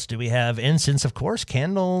 What else do we have? Incense, of course,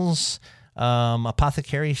 candles,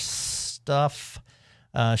 apothecary stuff.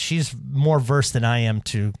 She's more versed than I am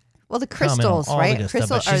to. Well, the crystals, right?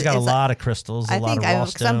 Crystals. She's got a lot of crystals. I lot think of raw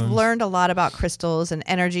stones. I've learned a lot about crystals and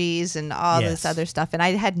energies and all this other stuff, and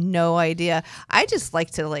I had no idea. I just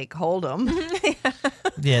like to hold them.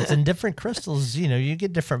 Yes, and different crystals, you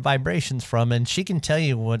get different vibrations from, and she can tell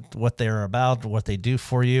you what they're about, what they do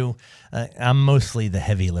for you. I'm mostly the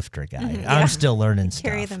heavy lifter guy. I'm still learning stuff.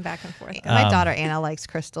 Carry them back and forth. My daughter Anna likes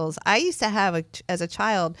crystals. I used to have, as a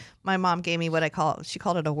child, my mom gave me what she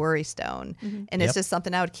called it a worry stone. And it's just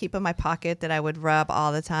something I would keep in my pocket that I would rub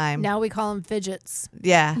all the time. Now we call them fidgets.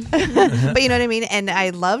 Yeah. But you know what I mean? And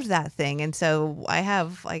I loved that thing. And so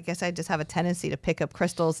I guess I just have a tendency to pick up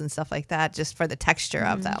crystals and stuff like that just for the texture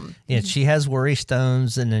of them. Yeah, she has worry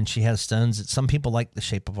stones, and then she has stones that some people like the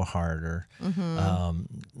shape of a heart, or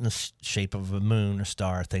the shape of a moon or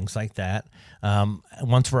star, things like that.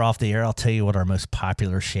 Once we're off the air, I'll tell you what our most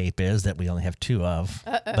popular shape is that we only have 2 of.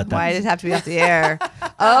 But Why does it have to be off the air?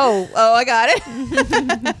 Oh, I got it.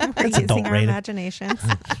 We're using adult our rated. imaginations.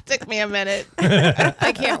 Took me a minute.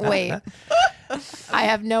 I can't wait. I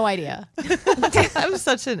have no idea. I'm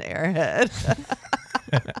such an airhead.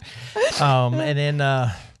 And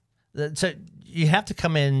then so you have to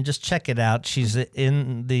come in and just check it out. She's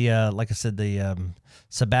in the like I said, the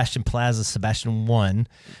Sebastian Plaza, Sebastian 1.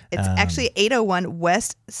 It's actually 801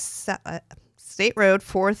 West State Road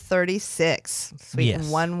 436, Suite Yes.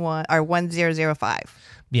 1005.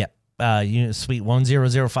 Yeah. Unit Suite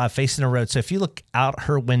 1005 facing the road. So if you look out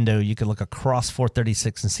her window, you can look across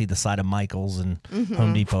 436 and see the side of Michael's and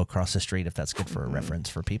Home Depot across the street, if that's good for a reference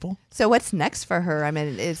for people. So what's next for her? I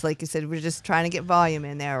mean, it's like you said, we're just trying to get volume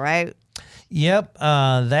in there, right? Yep.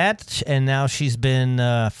 That. And now she's been,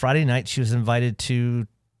 Friday night, she was invited to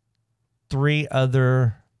 3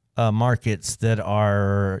 other markets that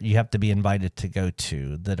are you have to be invited to go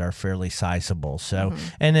to that are fairly sizable. So,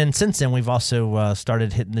 and then since then we've also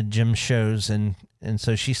started hitting the gym shows, and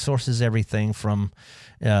so she sources everything from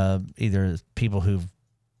either people who've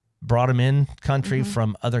brought them in country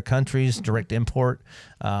from other countries, direct import,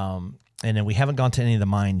 and then we haven't gone to any of the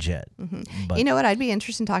mines yet. But You know what I'd be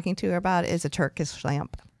interested in talking to her about is a Turkish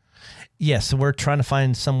lamp. yes, so we're trying to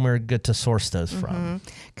find somewhere good to source those from.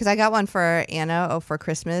 Because I got one for Anna for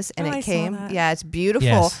Christmas, and Oh, I it saw came. that. Yeah, it's beautiful.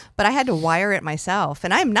 Yes. But I had to wire it myself,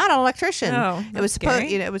 and I'm not an electrician. Oh, it that's was supposed,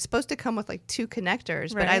 scary. it was supposed to come with like 2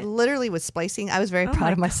 connectors, but I Right. literally was splicing. I was very Oh proud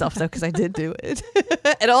my of myself though, because I did do it.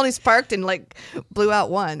 It only sparked and like blew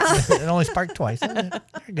out once. It only sparked twice. You're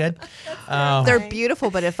good. They're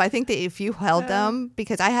beautiful, but I think that if you held them,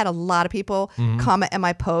 because I had a lot of people comment in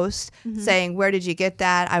my post saying, "Where did you get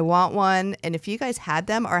that? I want one." And if you guys had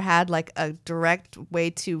them or had like a direct way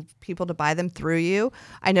to people to buy them through you,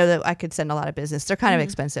 I know that I could send a lot of business. They're kind of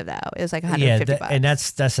expensive though. It was like $150. And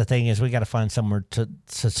that's the thing is we got to find somewhere to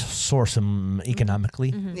source them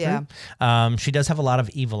economically. Yeah. She does have a lot of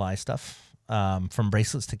Evil Eye stuff, from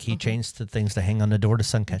bracelets to keychains to things to hang on the door to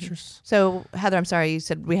sun catchers. So Heather, I'm sorry, you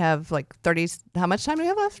said we have like 30. How much time do we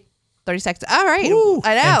have left? 30 seconds. All right. Woo!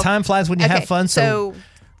 I know. And time flies when you have fun. So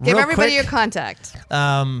give real everybody quick, your contact.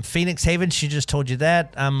 Phoenix Haven, she just told you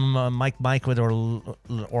that. I'm Mike with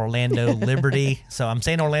Orlando Liberty. So I'm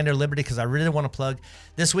saying Orlando Liberty because I really want to plug.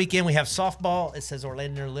 This weekend we have softball. It says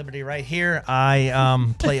Orlando Liberty right here.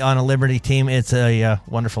 I play on a Liberty team. It's a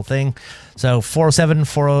wonderful thing. So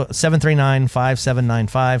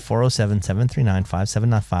 407-739-5795,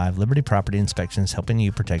 407-739-5795. Liberty Property Inspections, helping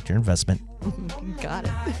you protect your investment. Got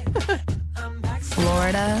it.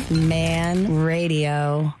 Florida Man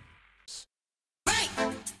Radio.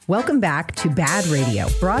 Welcome back to BaaD Radio,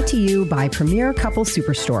 brought to you by Premier Couple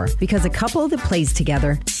Superstore, because a couple that plays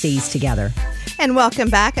together stays together. And welcome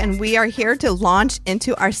back. And we are here to launch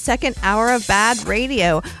into our second hour of BaaD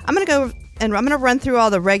Radio. I'm going to go and I'm going to run through all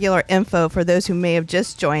the regular info for those who may have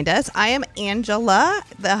just joined us. I am Angela,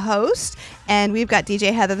 the host, and we've got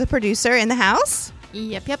DJ Heather, the producer, in the house.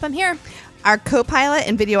 Yep, I'm here. Our co-pilot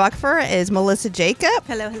and videographer is Melissa Jacob.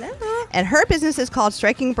 Hello. And her business is called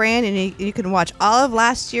Striking Brand, and you can watch all of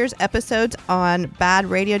last year's episodes on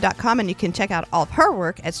baadradio.com, and you can check out all of her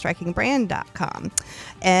work at strikingbrand.com.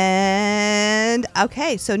 And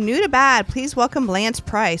okay, so new to BaaD, please welcome Lance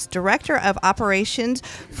Price, Director of Operations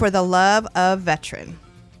for the Love of Veteran.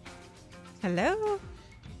 Hello.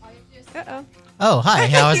 Uh-oh. Oh, hi.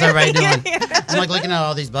 How is everybody doing? I'm like looking at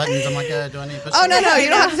all these buttons. I'm like, do I need to push Oh, no, something? you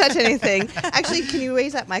don't have to touch anything. Actually, can you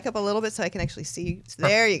raise that mic up a little bit so I can actually see?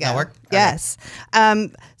 There you go. That work? Yes.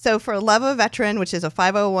 So for Love of Veteran, which is a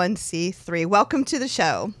 501c3, welcome to the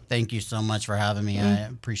show. Thank you so much for having me. I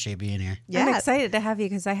appreciate being here. Yeah. I'm excited to have you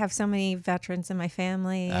because I have so many veterans in my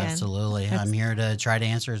family. and Absolutely. I'm here to try to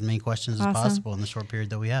answer as many questions as possible in the short period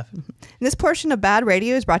that we have. And this portion of BaaD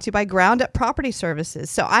Radio is brought to you by Ground Up Property Services.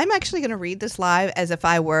 So I'm actually going to read this live as if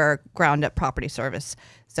I were Ground Up Property Services.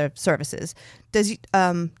 Does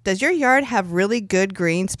your yard have really good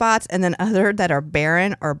green spots and then other that are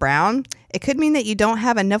barren or brown? It could mean that you don't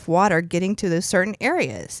have enough water getting to those certain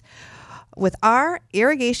areas. With our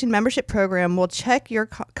irrigation membership program, we'll check your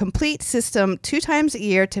complete system 2 times a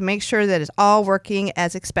year to make sure that it's all working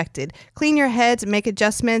as expected. Clean your heads, make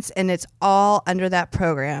adjustments, and it's all under that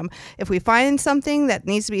program. If we find something that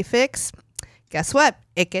needs to be fixed, guess what?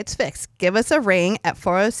 It gets fixed. Give us a ring at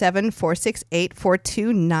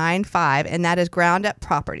 407-468-4295, and that is Ground Up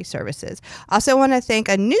Property Services. Also want to thank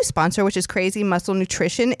a new sponsor, which is Crazy Muscle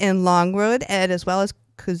Nutrition in Longwood, and as well as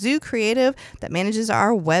Kazoo Creative that manages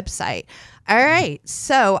our website. All right.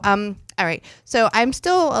 So, So I'm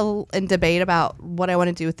still in debate about what I want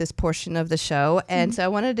to do with this portion of the show. And so I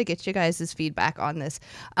wanted to get you guys' feedback on this.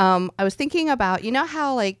 I was thinking about, you know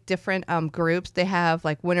how like different groups, they have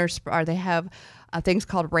like winners, or they have things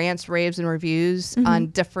called rants, raves, and reviews on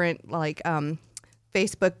different like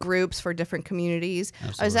Facebook groups for different communities.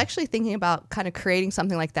 Absolutely. I was actually thinking about kind of creating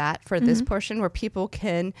something like that for this portion where people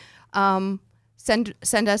can send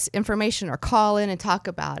us information or call in and talk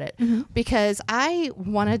about it, because I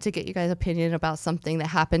wanted to get you guys' opinion about something that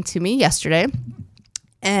happened to me yesterday.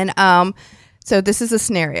 And so this is a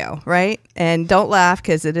scenario, right? And don't laugh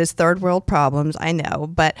because it is third world problems, I know.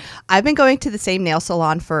 But I've been going to the same nail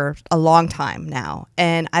salon for a long time now,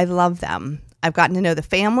 and I love them. I've gotten to know the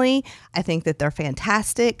family. I think that they're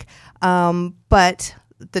fantastic. But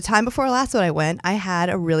the time before last that I went, I had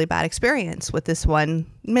a really bad experience with this one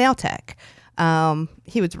nail tech.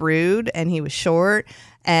 He was rude and he was short,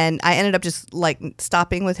 and I ended up just like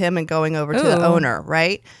stopping with him and going over to the owner,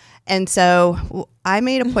 right? And so I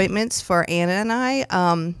made appointments for Anna and I,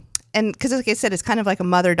 and because like I said, it's kind of like a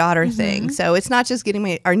mother-daughter thing. So it's not just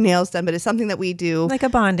getting our nails done, but it's something that we do. Like a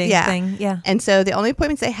bonding thing, yeah. And so the only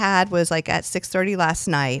appointments they had was like at 6:30 last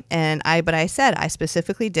night, and I said I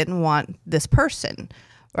specifically didn't want this person.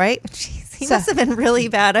 Right? Jeez, he must have been really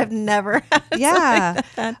bad. I've never had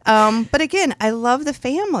like that. But again, I love the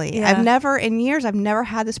family. Yeah. I've never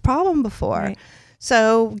had this problem before. Right.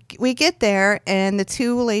 So we get there, and the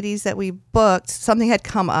two ladies that we booked, something had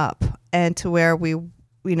come up, and to where we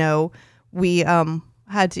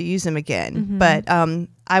had to use them again. But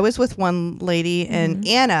I was with one lady, and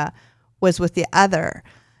Anna was with the other.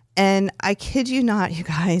 And I kid you not, you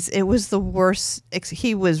guys, it was the worst.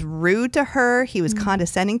 He was rude to her. He was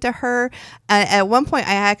condescending to her. At one point,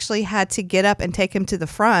 I actually had to get up and take him to the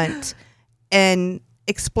front and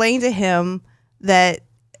explain to him that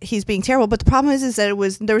he's being terrible. But the problem is that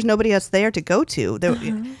there was nobody else there to go to.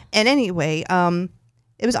 And anyway,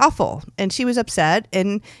 it was awful. And she was upset.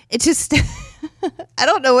 And it just, I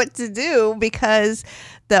don't know what to do, because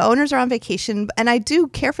the owners are on vacation, and I do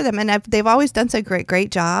care for them, and they've always done such a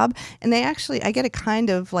great job. And I get a kind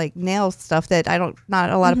of like nail stuff that not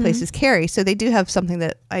a lot of places carry. So they do have something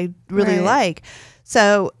that I really like.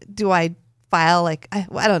 So do I file I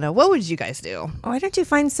don't know. What would you guys do? Why don't you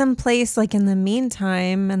find some place like in the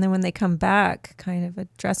meantime, and then when they come back, kind of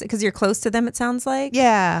address it, because you're close to them, it sounds like.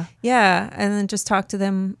 Yeah. Yeah. And then just talk to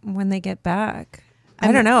them when they get back.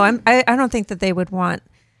 I don't know. I don't think that they would want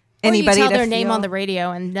anybody or you tell to their name feel... on the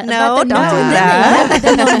radio and don't do that.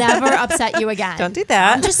 Then they'll never upset you again. Don't do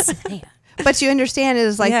that. I'm just saying. But you understand, it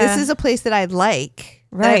is like, this is a place that I like,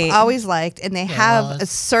 that I've always liked, and they have a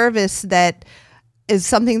service that is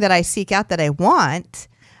something that I seek out, that I want.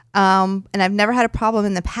 And I've never had a problem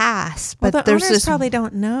in the past. But the there's owners probably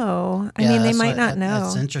don't know. I mean, they might not know.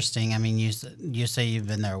 That's interesting. I mean, you say you've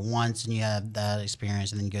been there once and you have that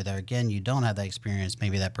experience, and then you go there again, you don't have that experience.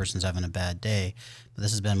 Maybe that person's having a bad day. But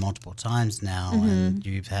this has been multiple times now, and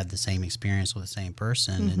you've had the same experience with the same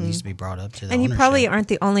person. It needs to be brought up to the And ownership. you probably aren't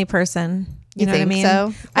the only person. You know think what I mean?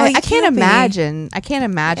 So? Well, I can't imagine.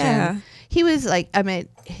 Yeah. He was like,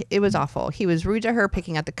 it was awful. He was rude to her,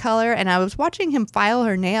 picking out the color, and I was watching him file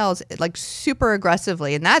her nails like super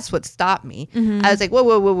aggressively, and that's what stopped me. I was like,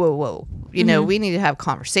 whoa. You know, we need to have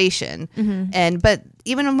conversation. But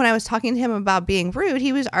even when I was talking to him about being rude,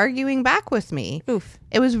 he was arguing back with me. Oof.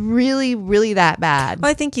 It was really, really that bad. Well,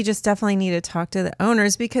 I think you just definitely need to talk to the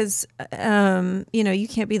owners, because, you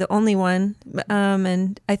can't be the only one.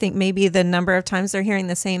 And I think maybe the number of times they're hearing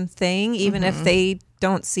the same thing, even if they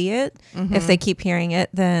don't see it, if they keep hearing it,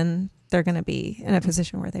 then they're going to be in a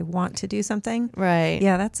position where they want to do something. Right.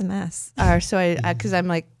 Yeah, that's a mess. So because I'm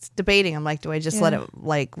like debating, I'm like, do I just let it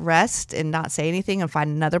like rest and not say anything and find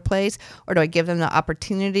another place? Or do I give them the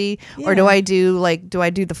opportunity? Or do I do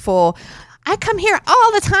the full, I come here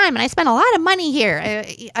all the time and I spend a lot of money here.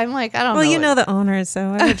 I'm like, I don't know. Well, you know the owners,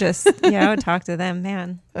 so I would just, I would talk to them.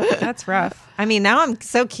 Man, that's rough. I mean, now I'm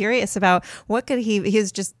so curious about what could he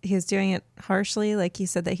was doing it harshly. Like you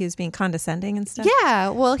said that he was being condescending and stuff. Yeah.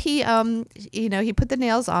 Well, he put the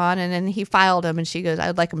nails on and then he filed them, and she goes,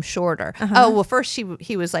 I'd like them shorter. Oh, well, first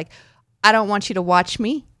he was like, I don't want you to watch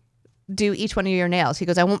me do each one of your nails. He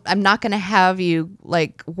goes, I'm not going to have you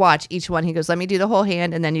like watch each one. He goes, let me do the whole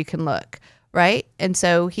hand and then you can look. Right. And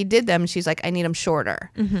so he did them. She's like, I need them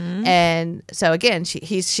shorter. And so again,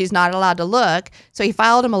 she's not allowed to look. So he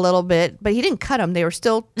filed them a little bit, but he didn't cut them. They were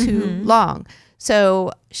still too long.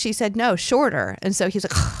 So she said, no, shorter. And so he's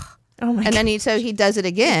like, ugh. Oh my and then he does it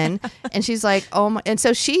again, and she's like, oh my, and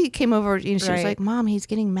so she came over, she was Right. like, Mom, he's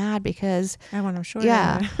getting mad because I want him shorter.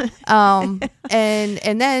 yeah.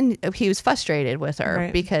 And then he was frustrated with her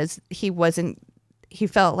Right. because he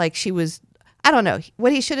felt like she was, I don't know.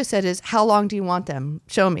 What he should have said is, how long do you want them?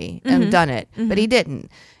 Show me, and done it. But he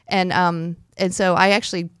didn't. And so I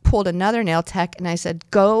actually pulled another nail tech and I said,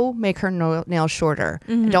 go make her nails shorter.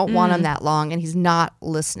 I don't want them that long. And he's not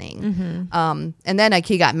listening. And then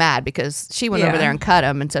he got mad because she went over there and cut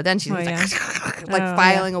him. And so then she's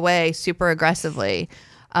filing away super aggressively.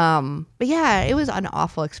 But yeah, it was an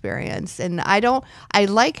awful experience. And I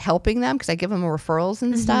like helping them because I give them referrals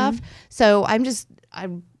and stuff. So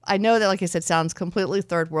I know that, like I said, sounds completely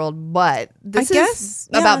third world, but this is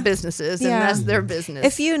about businesses and that's their business.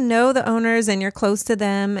 If you know the owners and you're close to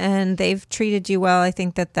them and they've treated you well, I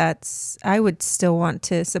think I would still want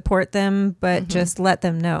to support them, but just let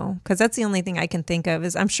them know. Because that's the only thing I can think of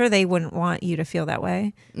is I'm sure they wouldn't want you to feel that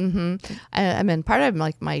way. I mean, part of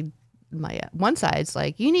like my one side's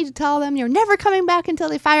like, you need to tell them you're never coming back until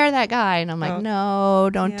they fire that guy. And I'm like, no,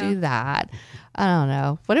 don't do that. I don't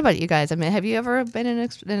know. What about you guys? I mean, have you ever been in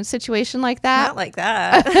a situation like that? Not like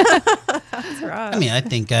that. That's rough. I mean, I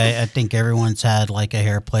think everyone's had like a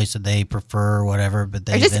hair place that they prefer or whatever, but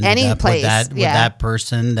they just ended any up place, with that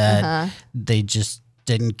person that they just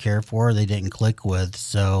didn't care for, they didn't click with.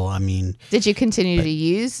 So I mean, did you continue to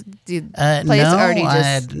use the place, no, or do you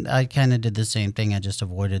just... I kind of did the same thing. I just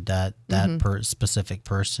avoided that specific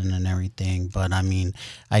person and everything. But I mean,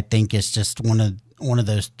 I think it's just one of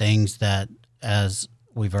those things that, as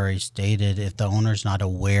we've already stated, if the owner's not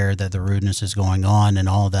aware that the rudeness is going on and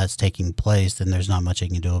all of that's taking place, then there's not much they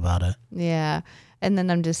can do about it. Yeah. And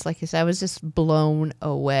then I'm just, like I said, I was just blown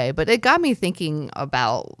away. But it got me thinking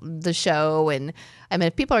about the show. And I mean,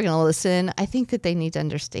 if people are going to listen, I think that they need to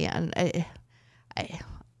understand.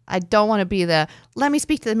 I don't want to be let me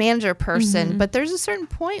speak to the manager person, but there's a certain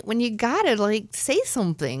point when you got to like say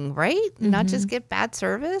something, right? Not just get bad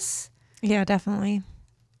service. Yeah, definitely.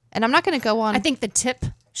 And I'm not going to go on. I think the tip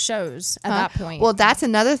shows at that point. Well, that's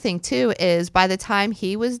another thing too, is by the time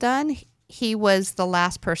he was done, he was the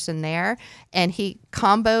last person there, and he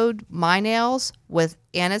comboed my nails with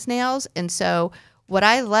Anna's nails. And so what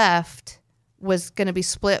I left was going to be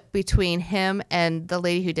split between him and the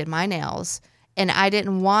lady who did my nails. And I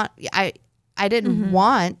didn't want, I didn't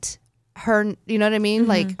want her, you know what I mean?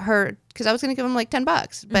 Like her, because I was going to give him like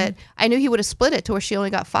 $10, but I knew he would have split it to where she only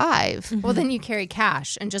got $5. Well, then you carry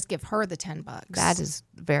cash and just give her the $10. That is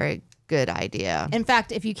a very good idea. In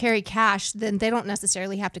fact, if you carry cash, then they don't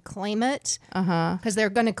necessarily have to claim it because they're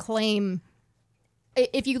going to claim.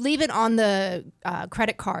 If you leave it on the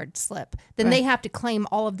credit card slip, then they have to claim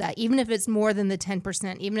all of that, even if it's more than the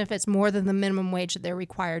 10%, even if it's more than the minimum wage that they're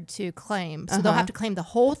required to claim. So they'll have to claim the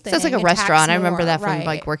whole thing. So it's like a restaurant. I remember that from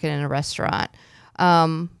like working in a restaurant.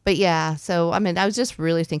 But yeah, so I mean, I was just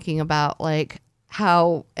really thinking about like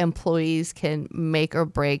how employees can make or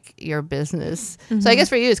break your business. So I guess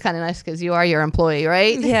for you, it's kind of nice because you are your employee,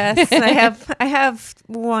 right? Yes, I have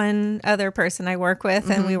one other person I work with,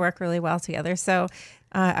 and we work really well together. So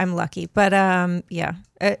I'm lucky. But yeah,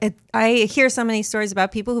 I hear so many stories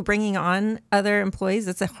about people who bringing on other employees.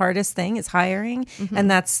 It's the hardest thing is hiring,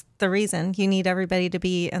 and that's the reason you need everybody to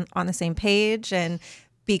be on the same page and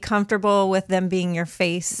be comfortable with them being your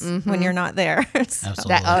face when you're not there.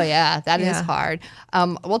 Absolutely. That is hard.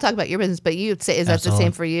 We'll talk about your business, but you'd say, is that the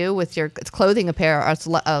same for you with your clothing apparel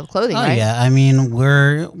or clothing, right? Yeah. I mean,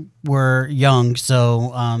 we're young,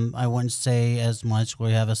 so I wouldn't say as much.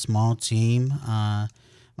 We have a small team. My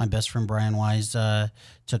best friend Brian Wise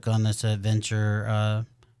took on this adventure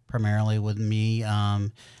primarily with me.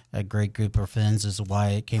 A great group of friends is why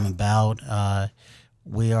it came about.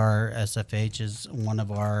 We are SFH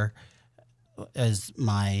is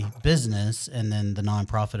my business, and then the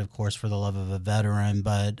nonprofit, of course, for the love of a veteran.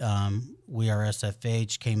 But We Are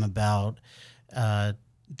SFH came about. The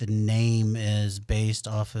name is based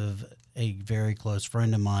off of a very close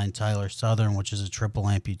friend of mine, Tyler Southern, which is a triple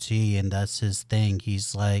amputee, and that's his thing.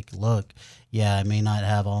 He's like, look, yeah, I may not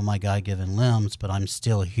have all my God-given limbs, but I'm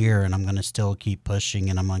still here, and I'm going to still keep pushing,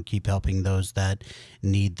 and I'm going to keep helping those that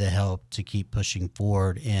need the help to keep pushing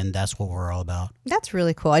forward, and that's what we're all about. That's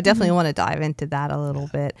really cool. I definitely want to dive into that a little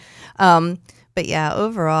bit. But yeah,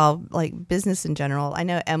 overall, like business in general, I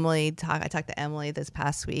know I talked to Emily this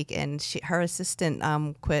past week, and her assistant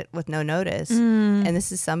quit with no notice. And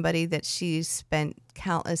this is somebody that she spent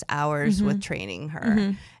countless hours with training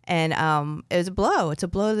her. And it was a blow. It's a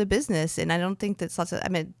blow to the business. And I don't think that's I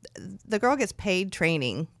mean, the girl gets paid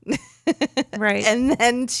training. Right. And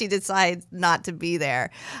then she decides not to be there.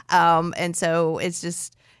 And so it's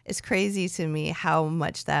just, it's crazy to me how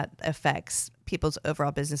much that affects people's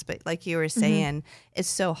overall business. But like you were saying, it's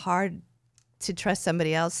so hard to trust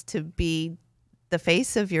somebody else to be the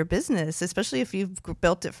face of your business, especially if you've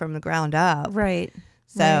built it from the ground up. Right.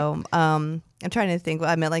 So I'm trying to think.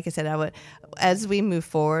 I mean, like I said, I would, as we move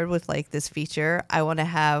forward with like this feature, I want to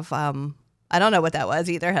have. I don't know what that was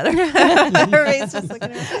either, Heather. Everybody's just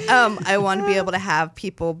looking around. I want to be able to have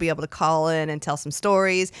people be able to call in and tell some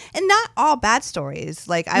stories, and not all bad stories.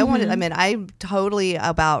 Like I wanted. I mean, I'm totally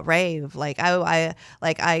about rave. Like I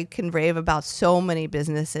can rave about so many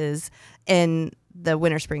businesses in the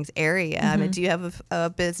Winter Springs area. I mean, do you have a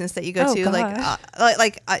business that you go to But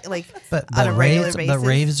on a regular basis? But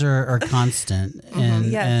raves are constant,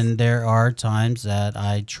 and there are times that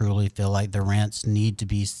I truly feel like the rants need to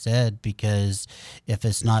be said, because if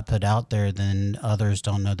it's not put out there, then others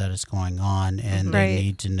don't know that it's going on, and they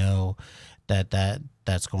need to know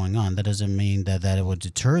that's going on. That doesn't mean that it would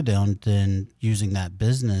deter them then using that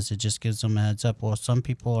business. It just gives them a heads up. Well, some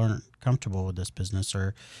people aren't comfortable with this business,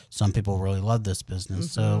 or some people really love this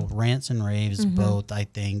business. So rants and raves both, I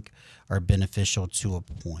think, are beneficial to a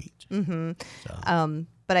point. So.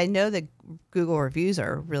 But I know that Google reviews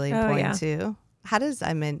are really important too. How much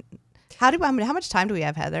time do we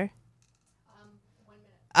have, Heather? 1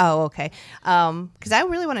 minute. Oh, okay. Because I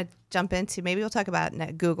really want to jump into, maybe we'll talk about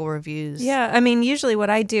Google reviews. Yeah, I mean, usually what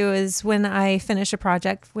I do is when I finish a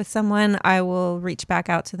project with someone, I will reach back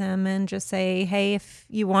out to them and just say, hey, if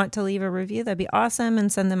you want to leave a review, that'd be awesome, and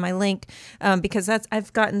send them my link, because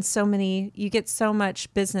I've gotten you get so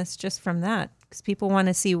much business just from that, because people want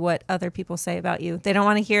to see what other people say about you. They don't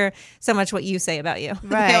want to hear so much what you say about you.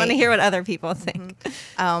 Right. They want to hear what other people think.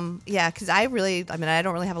 Because I don't really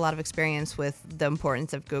have a lot of experience with the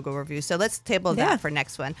importance of Google reviews. So let's table that for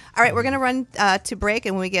next one. All right, we're going to run to break,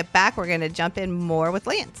 and when we get back, we're going to jump in more with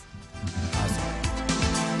Lance.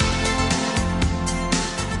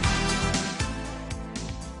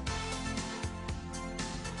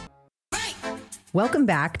 Welcome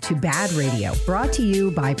back to BaaD Radio, brought to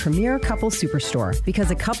you by Premier Couple Superstore,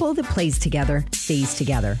 because a couple that plays together stays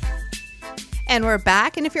together. And we're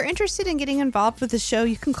back. And if you're interested in getting involved with the show,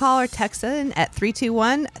 you can call or text in at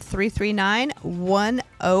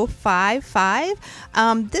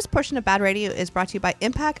 321-339-1055. This portion of BaaD Radio is brought to you by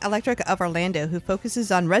Impact Electric of Orlando, who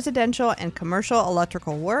focuses on residential and commercial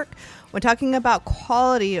electrical work. When talking about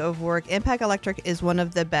quality of work, Impact Electric is one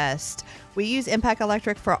of the best. We use Impact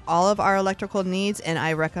Electric for all of our electrical needs, and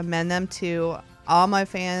I recommend them to all my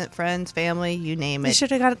friends, family, you name it. You should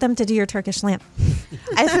have got them to do your Turkish lamp.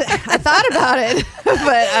 I thought about it,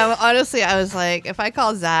 but honestly, I was like, if I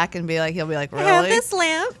call Zach and he'll be like, really? I have this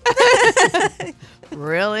lamp.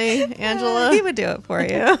 Really, Angela? He would do it for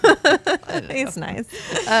you. He's nice.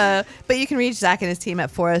 But you can reach Zach and his team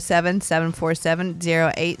at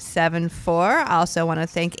 407-747-0874. I also want to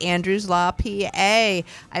thank Andrews Law PA.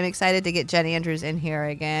 I'm excited to get Jen Andrews in here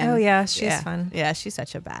again. Oh, yeah. She's fun. Yeah, she's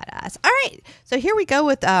such a badass. All right. So here we go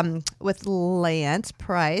with Lance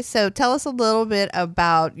Price. So tell us a little bit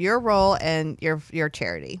about your role and your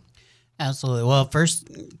charity. Absolutely. Well, first,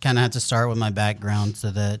 kind of have to start with my background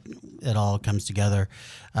so that it all comes together.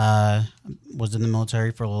 Was in the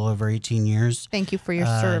military for a little over 18 years. Thank you for your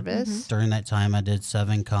service. During that time, I did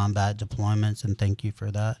 7 combat deployments, and thank you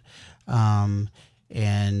for that. And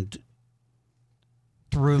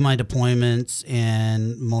through my deployments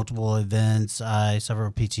and multiple events, I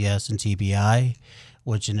suffered PTS and TBI,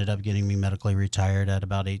 which ended up getting me medically retired at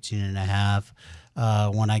about 18 and a half.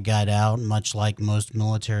 When I got out, much like most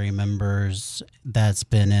military members that's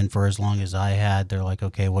been in for as long as I had, they're like,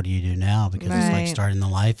 okay, what do you do now? Because it's like starting the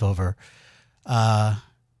life over. The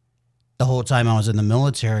whole time I was in the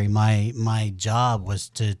military, my job was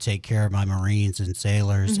to take care of my Marines and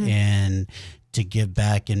sailors and to give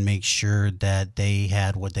back and make sure that they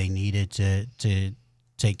had what they needed to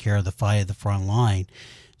take care of the fight at the front line.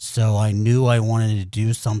 So I knew I wanted to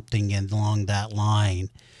do something along that line.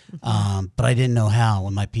 But I didn't know how.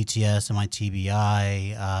 With my PTS and my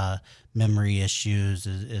TBI, memory issues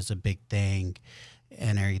is a big thing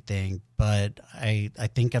and everything. But I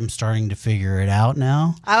think I'm starting to figure it out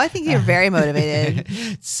now. Oh, I think you're very motivated.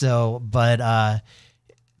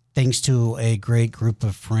 Thanks to a great group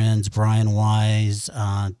of friends, Brian Wise,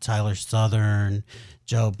 Tyler Southern,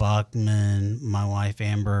 Joe Bachman, my wife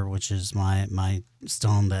Amber, which is my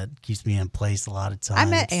stone that keeps me in place a lot of times. I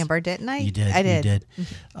met Amber, didn't I? You did. I did. You did.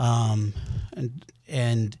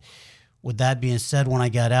 And with that being said, when I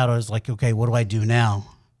got out, I was like, okay, what do I do now?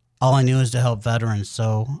 All I knew is to help veterans,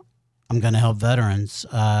 so I'm going to help veterans.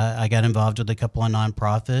 I got involved with a couple of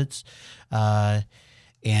nonprofits,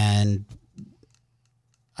 and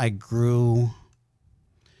I grew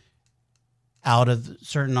out of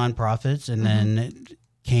certain nonprofits, and then it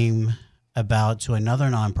came about to another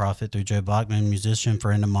nonprofit through Joe Bachman, musician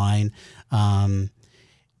friend of mine,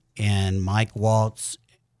 and Mike Waltz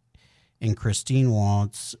and Christine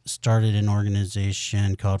Waltz started an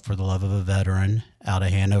organization called For the Love of a Veteran out of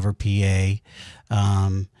Hanover, PA.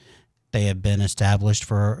 They had been established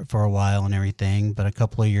for a while and everything, but a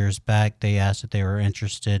couple of years back, they asked if they were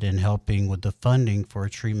interested in helping with the funding for a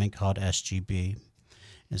treatment called SGB.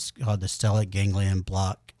 It's called the stellate ganglion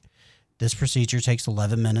block. This procedure takes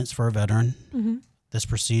 11 minutes for a veteran. This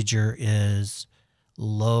procedure is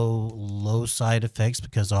low side effects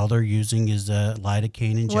because all they're using is a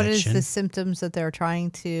lidocaine injection. What is the symptoms that they're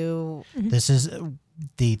trying to? This is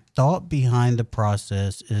the thought behind the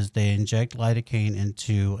process is they inject lidocaine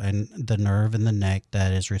into the nerve in the neck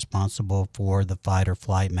that is responsible for the fight or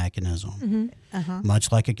flight mechanism.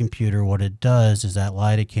 Much like a computer, what it does is that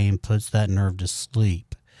lidocaine puts that nerve to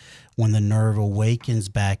sleep. When the nerve awakens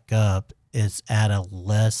back up, it's at a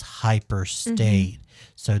less hyper state,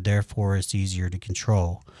 so therefore it's easier to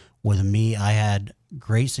control. With me, I had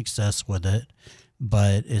great success with it,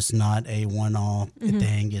 but it's not a one-off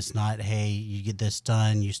thing. It's not, hey, you get this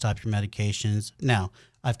done, you stop your medications. Now,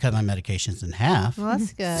 I've cut my medications in half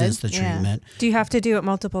that's good. since the treatment. Do you have to do it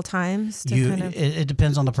multiple times? It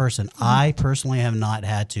depends on the person. I personally have not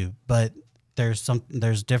had to, but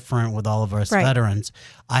there's different with all of us veterans.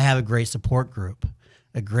 I have a great support group.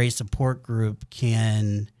 A great support group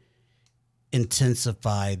can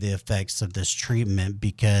intensify the effects of this treatment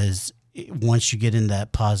because once you get in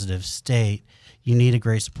that positive state, you need a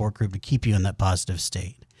great support group to keep you in that positive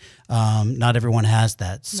state. Not everyone has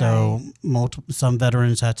that. So some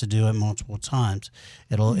veterans have to do it multiple times.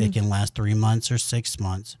 It can last 3 months or 6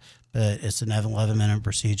 months, but it's an 11-minute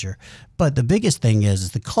procedure. But the biggest thing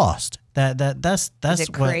is the cost. That's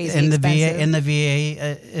what in the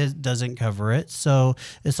VA it doesn't cover it. So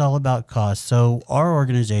it's all about cost. So our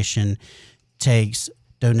organization takes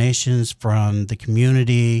donations from the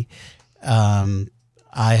community.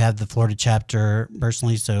 I have the Florida chapter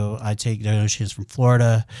personally, so I take donations from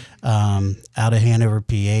Florida. Out of Hanover,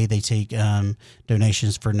 PA, they take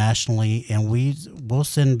donations for nationally, and we'll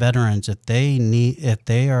send veterans if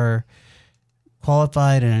they are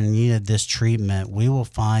qualified and in need of this treatment. We will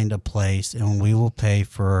find a place and we will pay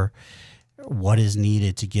for what is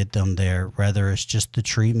needed to get them there, whether it's just the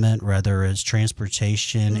treatment, whether it's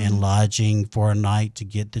transportation and lodging for a night to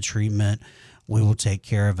get the treatment. We will take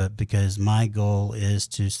care of it because my goal is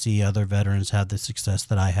to see other veterans have the success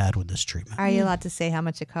that I had with this treatment. Are you allowed to say how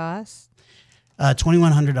much it costs?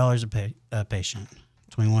 $2,100 a patient,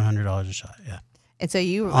 $2,100 a shot. Yeah. And so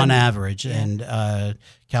on average, and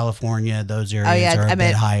California, those areas are a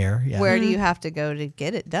bit higher. Yeah. Where do you have to go to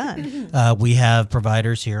get it done? We have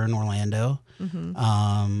providers here in Orlando.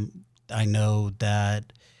 I know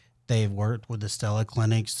that they've worked with the Stella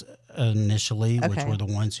clinics initially, which were the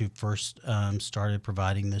ones who first started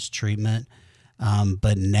providing this treatment.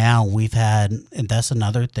 But now we've had, and that's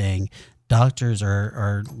another thing, doctors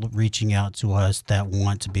are reaching out to us that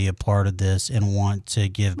want to be a part of this and want to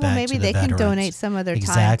give back to the veterans. Maybe they can donate some of their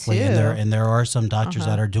time too. And there are some doctors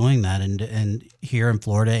that are doing that, and here in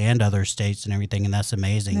Florida and other states and everything, and that's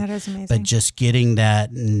amazing. That is amazing. But just getting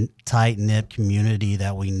that tight-knit community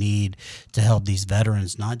that we need to help these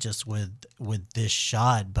veterans, not just with this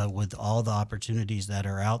shot, but with all the opportunities that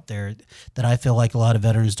are out there that I feel like a lot of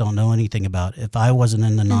veterans don't know anything about. If I wasn't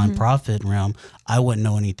in the nonprofit realm, I wouldn't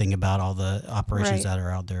know anything about all the operations that are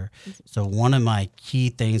out there. So one of my key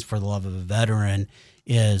things for the love of a veteran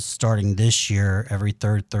is starting this year, every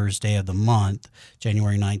third Thursday of the month,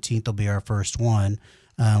 January 19th will be our first one.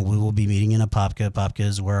 We will be meeting in Apopka. Apopka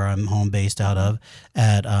is where I'm home based out of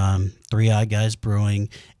at Three Eye Guys Brewing,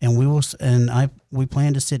 and we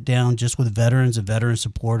plan to sit down just with veterans and veteran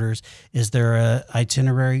supporters. Is there a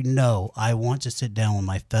itinerary? No, I want to sit down with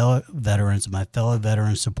my fellow veterans and my fellow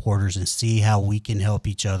veteran supporters and see how we can help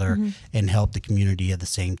each other and help the community at the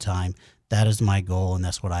same time. That is my goal, and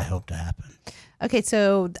that's what I hope to happen. Okay,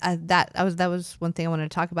 so that was one thing I wanted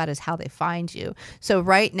to talk about is how they find you. So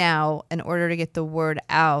right now, in order to get the word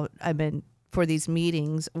out, for these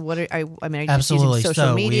meetings, are you just using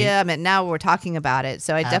social media? Now we're talking about it,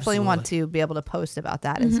 so I definitely want to be able to post about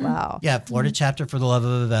that as well. Yeah, Florida chapter for the love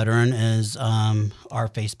of a veteran is our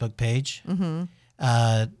Facebook page.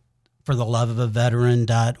 For the love of a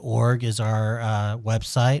veteran.org is our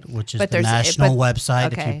website, which is the national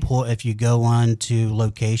website. Okay. If you go on to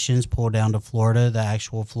locations, pull down to Florida, the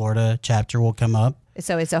actual Florida chapter will come up.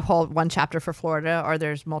 So it's a whole one chapter for Florida, or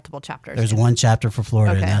there's multiple chapters? There's one chapter for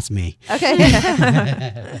Florida, and that's me.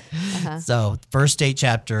 Okay. So first state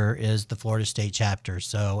chapter is the Florida state chapter.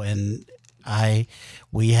 So, and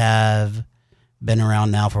We have been around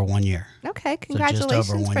now for 1 year. Okay, So just over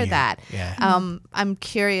congratulations 1 for year. that. Yeah. I'm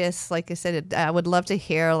curious. Like I said, I would love to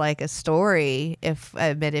hear like a story, if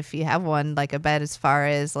you have one, like about as far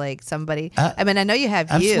as like somebody. I know you have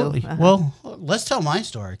Absolutely. you. Well, let's tell my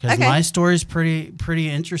story, because Okay. my story is pretty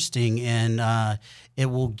interesting, and it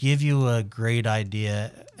will give you a great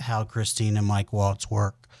idea how Christine and Mike Waltz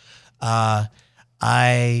work.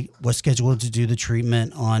 I was scheduled to do the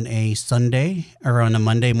treatment on a Sunday or on a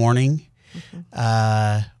Monday morning.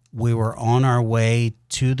 We were on our way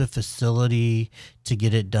to the facility to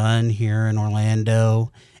get it done here in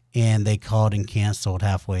Orlando, and they called and canceled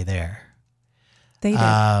halfway there. They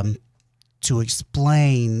did. To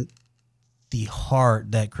explain the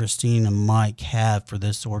heart that Christine and Mike have for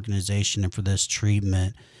this organization and for this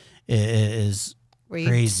treatment is Were you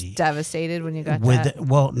crazy. devastated when you got that?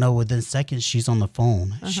 Well, no, within seconds she's on the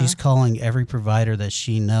phone. She's calling every provider that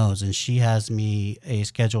she knows, and she has me a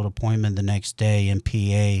scheduled appointment the next day, and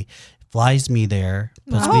PA flies me there,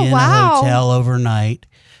 puts me in a hotel overnight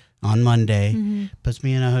on Monday, puts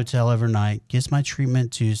me in a hotel overnight, gets my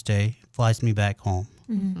treatment Tuesday, flies me back home.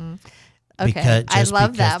 Okay, I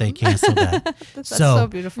love because them. they canceled that. That's so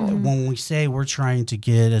beautiful. When we say we're trying to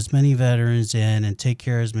get as many veterans in and take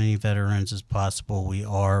care of as many veterans as possible, we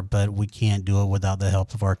are, but we can't do it without the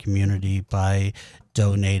help of our community by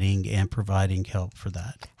donating and providing help for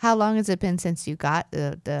that. How long has it been since you got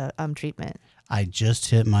the treatment? I just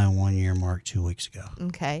hit my 1 year mark 2 weeks ago.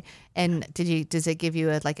 Okay, and does it give you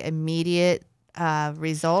a like immediate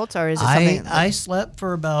results, or is it something? I slept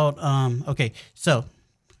for about so.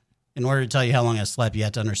 In order to tell you how long I slept, you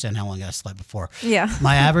have to understand how long I slept before. Yeah.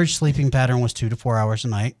 My average sleeping pattern was 2 to 4 hours a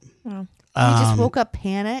night. Wow. You just woke up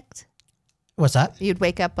panicked? What's that? You'd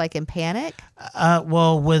wake up like in panic?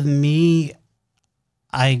 Well, with me,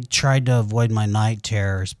 I tried to avoid my night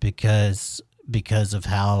terrors because of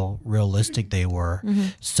how realistic they were.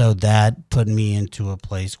 So that put me into a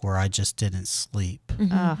place where I just didn't sleep.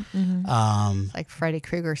 Like Freddy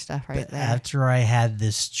Krueger stuff right there. After I had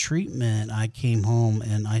this treatment, I came home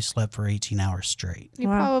and I slept for 18 hours straight. You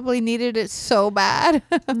probably needed it so bad.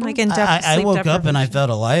 Like in I woke up and I felt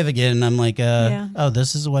alive again, and I'm like, oh,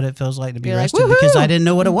 this is what it feels like to be You're like, rested, because I didn't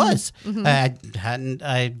know what it Mm-hmm. was.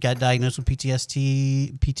 I got diagnosed with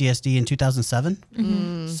PTSD in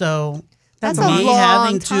 2007. So That's me a long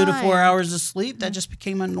having 2 to 4 time. hours of sleep, that just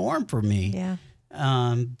became a norm for me. Yeah.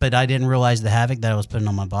 But I didn't realize the havoc that I was putting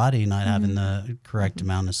on my body, not having the correct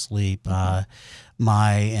amount of sleep.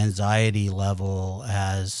 My anxiety level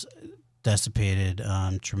has dissipated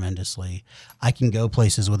dissipated I can go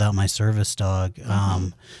places without my service dog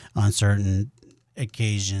on certain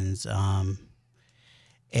occasions. And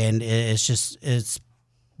it's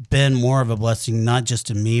been more of a blessing, not just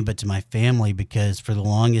to me, but to my family, because for the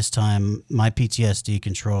longest time, my PTSD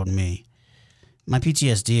controlled me. My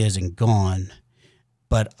PTSD isn't gone,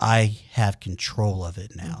 but I have control of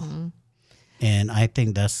it now. And I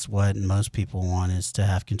think that's what most people want, is to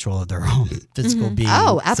have control of their own physical being.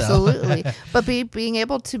 Oh, So- absolutely. But being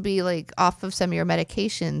able to be like off of some of your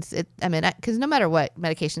medications, because no matter what,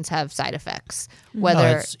 medications have side effects.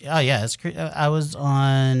 Whether it's I was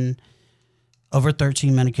on over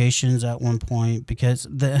 13 medications at one point, because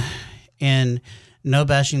and no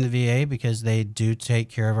bashing the VA, because they do take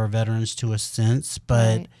care of our veterans to a sense,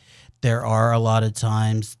 but there are a lot of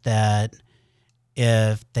times that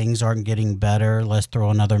if things aren't getting better, let's throw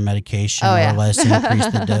another medication, or let's increase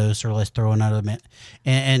the dose, or let's throw another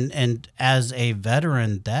and as a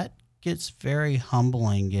veteran, that gets very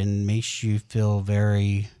humbling and makes you feel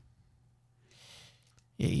very,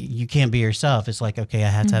 you can't be yourself. It's like, okay, I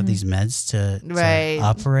have to have these meds to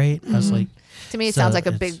operate. I was like, to me, it sounds like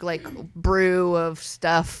a big like brew of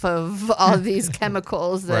stuff of all these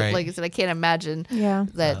chemicals that, like I said, I can't imagine.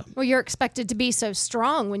 That. Well, you're expected to be so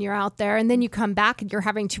strong when you're out there, and then you come back and you're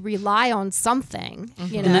having to rely on something.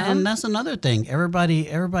 You know, and that's another thing.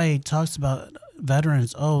 Everybody talks about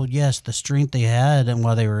veterans. Oh, yes, the strength they had and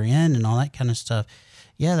while they were in and all that kind of stuff.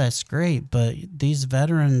 Yeah, that's great. But these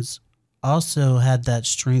veterans also had that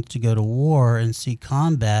strength to go to war and see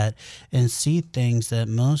combat and see things that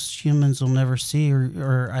most humans will never see,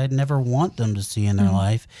 or I'd never want them to see in their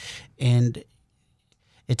life. And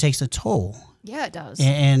it takes a toll. Yeah, it does.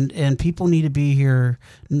 And people need to be here,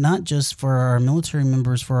 not just for our military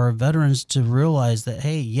members, for our veterans, to realize that,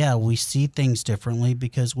 hey, yeah, we see things differently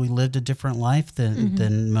because we lived a different life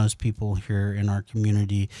than most people here in our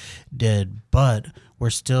community did. But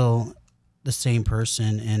we're still the same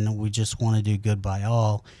person, and we just want to do good by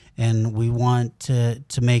all, and we want to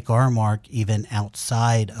make our mark even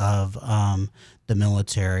outside of the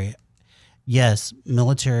military. yes,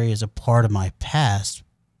 military is a part of my past,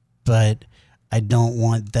 but I don't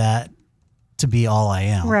want that to be all I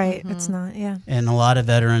am. Right. It's not. Yeah. And a lot of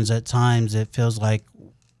veterans, at times, it feels like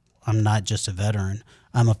I'm not just a veteran.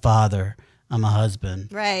 I'm a father. I'm a husband.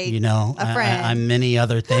 Right. You know, A friend. I'm many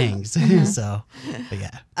other things. So, but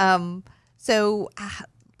yeah. So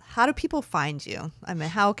how do people find you? I mean,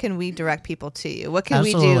 how can we direct people to you? What can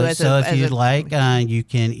we do Absolutely. as So a, if as you'd a, like, you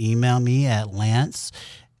can email me at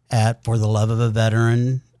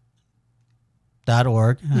lance@fortheloveofaveteran.org. I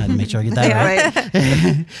had to make sure I get that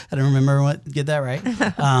right. I don't remember get that right.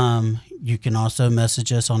 You can also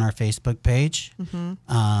message us on our Facebook page.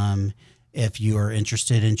 If you are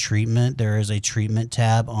interested in treatment, there is a treatment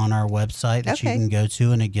tab on our website that you can go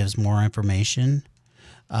to, and it gives more information.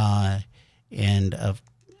 Do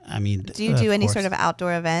you do any sort of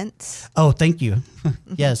outdoor events? Oh, thank you.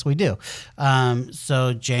 Yes, we do.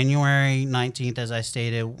 So January 19th, as I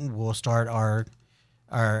stated, we'll start our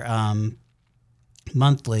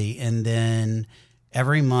monthly, and then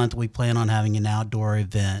every month we plan on having an outdoor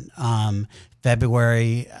event.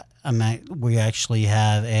 February, we actually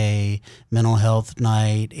have a mental health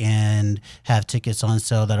night and have tickets on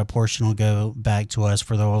sale that a portion will go back to us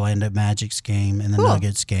for the Orlando Magic's game and the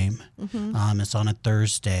Nuggets game. It's on a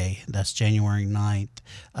Thursday. That's January 9th.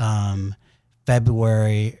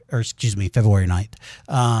 February 9th.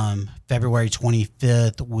 February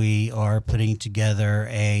 25th, we are putting together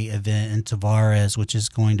a event in Tavares, which is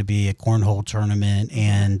going to be a cornhole tournament,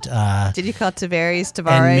 and did you call it Tavares? And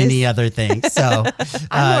many other things. So,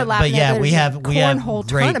 I'm more laughing but yeah, at we have cornhole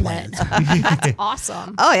great tournament. plans. That's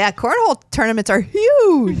awesome. Oh yeah, cornhole tournaments are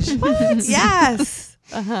huge. Yes.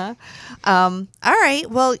 All right.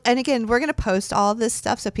 Well, and again, we're going to post all this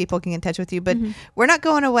stuff so people can get in touch with you, but we're not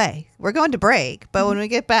going away. We're going to break. But when we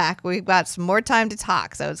get back, we've got some more time to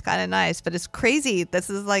talk. So it's kind of nice, but it's crazy. This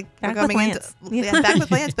is like Back we're with coming Lance. back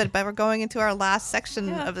with Lance, but we're going into our last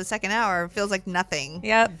section of the second hour. It feels like nothing.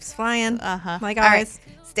 Yep. It's flying. Like All always.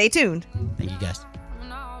 right. Stay tuned. Thank you, guys.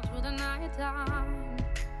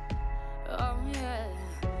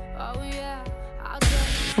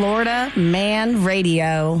 Florida Man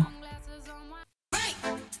Radio.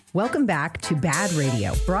 Welcome back to BaaD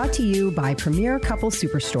Radio, brought to you by Premier Couple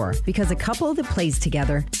Superstore, because a couple that plays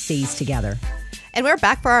together stays together. And we're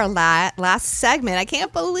back for our last segment. I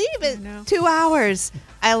can't believe it. 2 hours.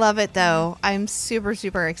 I love it, though. I'm super,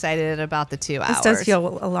 super excited about the 2 hours. This does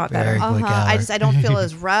feel a lot better. Very quick hour. I don't feel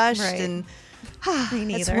as rushed Right. and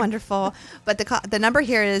Me it's neither. wonderful. But the number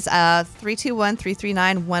here is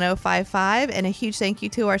 321-339-1055. And a huge thank you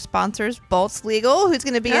to our sponsors, Bolts Legal, who's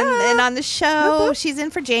going to be in on the show. She's in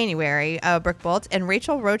for January, Brooke Bolts, and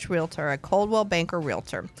Rachel Roach Realtor, a Coldwell Banker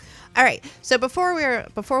Realtor. All right. So before we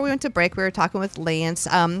went to break, we were talking with Lance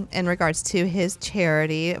in regards to his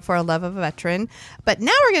charity For a Love of a Veteran. But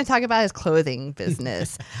now we're going to talk about his clothing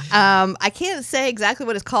business. I can't say exactly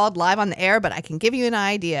what it's called live on the air, but I can give you an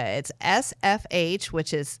idea. It's SFH,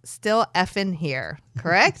 which is still effing here.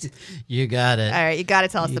 Correct? You got it. All right. You got to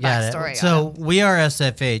tell us the backstory. So we are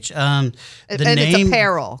SFH. And it's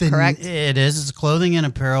apparel, correct? It is. It's a clothing and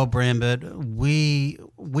apparel brand, but we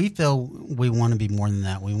feel we want to be more than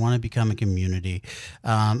that. We want to become a community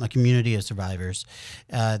of survivors.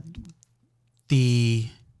 The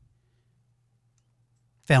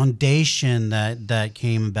foundation that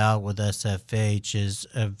came about with SFH is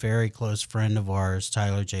a very close friend of ours,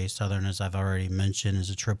 Tyler J. Southern, as I've already mentioned, is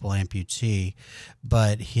a triple amputee,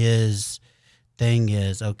 but his thing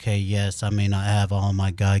is, okay, yes, I may not have all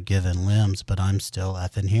my God-given limbs, but I'm still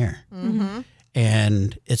effing here.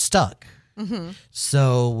 And it stuck.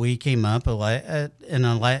 So we came up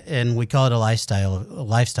and we call it a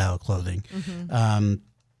lifestyle clothing.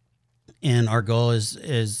 And our goal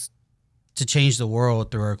is to change the world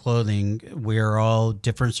through our clothing. We are all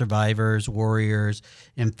different survivors, warriors,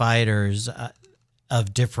 and fighters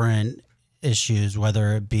of different issues,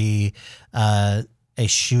 whether it be a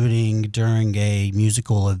shooting during a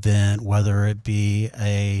musical event, whether it be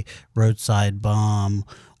a roadside bomb,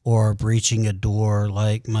 or breaching a door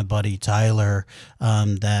like my buddy Tyler,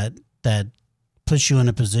 that puts you in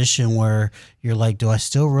a position where you're like, do I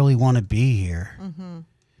still really want to be here?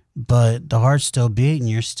 But the heart's still beating,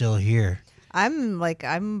 you're still here. I'm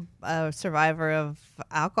a survivor of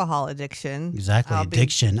alcohol addiction. Exactly.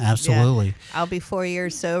 Addiction. Absolutely. I'll be 4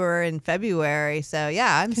 years sober in February. So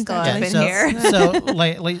yeah, I'm still up in here. So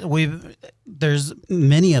there's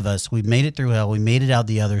many of us, we've made it through hell. We made it out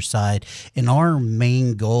the other side. And our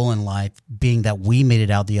main goal in life, being that we made it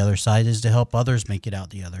out the other side, is to help others make it out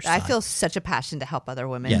the other side. I feel such a passion to help other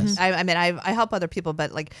women. Yes. I mean, I help other people,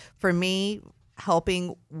 but like for me,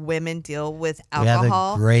 helping women deal with We have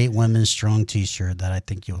alcohol. a great Women's Strong T-shirt that I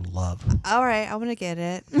think you'll love. All right, I'm gonna get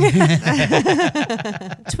it.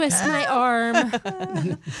 Twist my arm.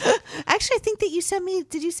 Actually, I think that you sent me.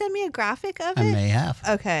 Did you send me a graphic of it? I may have.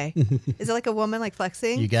 Okay. Is it like a woman like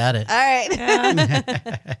flexing? You got it. All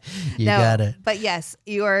right. You got it. But yes,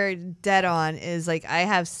 you are dead on. Is like I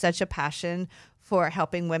have such a passion for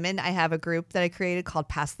helping women. I have a group that I created called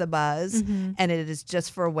Pass the Buzz, and it is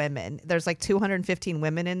just for women. There's like 215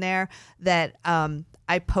 women in there that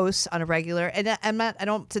I post on a regular, and I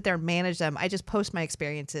don't sit there and manage them. I just post my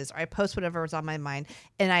experiences, or I post whatever was on my mind,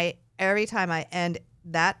 and every time I end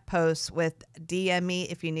that post with DM me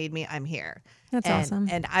if you need me, I'm here. That's awesome.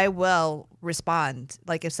 And I will respond.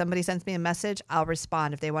 Like if somebody sends me a message, I'll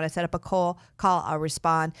respond. If they want to set up a call, I'll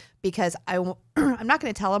respond, because I'm not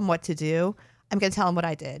going to tell them what to do. I'm going to tell them what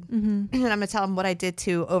I did. And I'm going to tell them what I did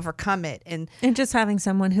to overcome it. And just having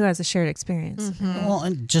someone who has a shared experience. Well,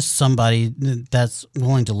 and just somebody that's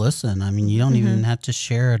willing to listen. I mean, you don't even have to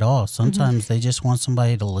share it all. Sometimes they just want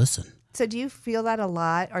somebody to listen. So do you feel that a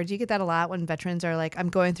lot, or do you get that a lot when veterans are like, I'm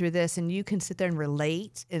going through this, and you can sit there and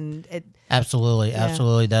relate? And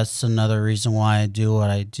Absolutely. That's another reason why I do what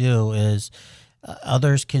I do is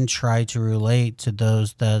others can try to relate to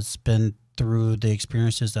those that's been through the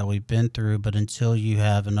experiences that we've been through, but until you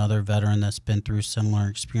have another veteran that's been through similar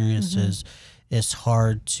experiences, it's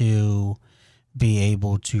hard to be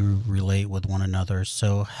able to relate with one another.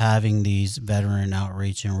 So having these veteran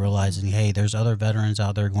outreach and realizing, hey, there's other veterans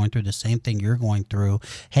out there going through the same thing you're going through.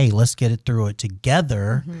 Hey, let's get it through it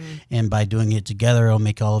together. And by doing it together, it'll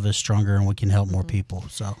make all of us stronger, and we can help more people.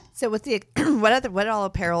 So with the what all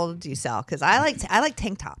apparel do you sell? Because I like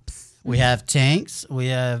tank tops. We have tanks. We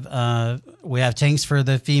have tanks for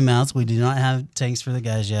the females. We do not have tanks for the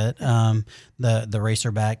guys yet. The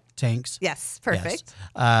racerback tanks. Yes, perfect.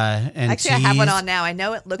 Yes. And actually, tees. I have one on now. I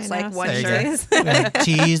know it looks like one shirt. We have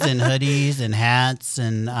tees and hoodies and hats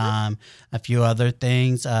and a few other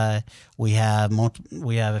things. We have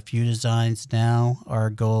a few designs now.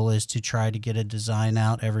 Our goal is to try to get a design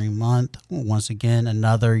out every month. Once again,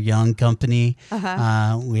 another young company.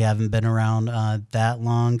 We haven't been around that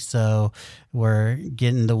long, so we're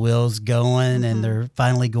getting the wheels going, and they're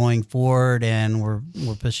finally going forward, and we're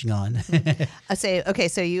pushing on. I say, okay,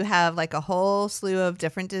 so you have like a whole slew of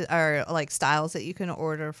different like styles that you can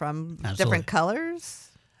order from. Different colors.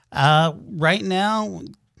 Right now,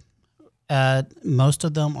 most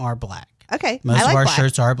of them are black. Okay, most of our black.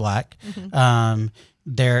 shirts are black.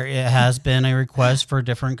 There has been a request for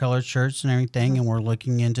different colored shirts and everything, and we're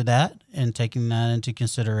looking into that and taking that into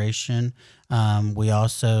consideration. We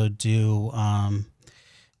also do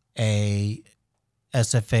a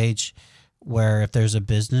SFH where if there's a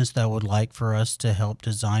business that would like for us to help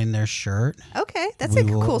design their shirt. Okay, that's a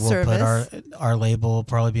cool service. Put our label will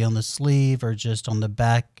probably be on the sleeve or just on the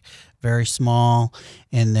back, very small,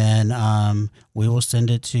 and then we will send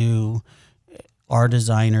it to our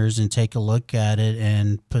designers and take a look at it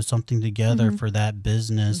and put something together for that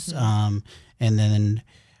business. And then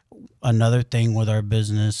another thing with our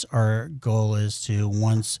business, our goal is to,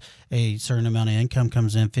 once a certain amount of income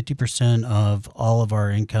comes in, 50% of all of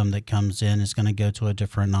our income that comes in is going to go to a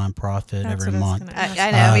different nonprofit every month.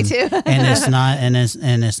 I know, me too. and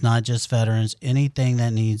it's not just veterans. Anything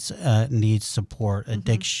that needs support,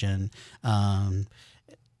 addiction,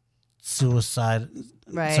 suicide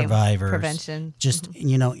survivors, prevention, just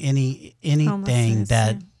anything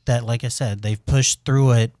that, like I said, they've pushed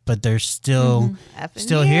through it, but they're still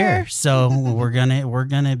here. So we're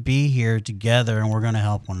gonna be here together, and we're gonna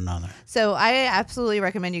help one another. So I absolutely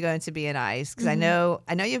recommend you going to BNI's, because I know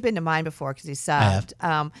you've been to mine before because you subbed.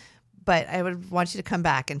 But I would want you to come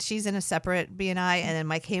back, and she's in a separate BNI, and then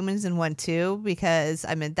Mike Hayman's in one too, because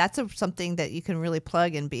I mean that's something that you can really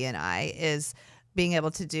plug in BNI is being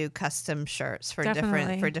able to do custom shirts for different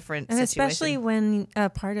and situations. especially when a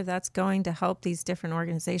part of that's going to help these different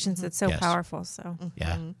organizations. It's so powerful. So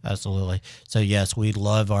yeah, absolutely. So yes, we'd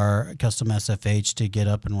love our custom SFH to get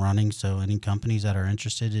up and running. So any companies that are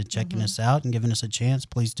interested in checking us out and giving us a chance,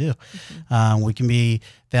 please do. We can be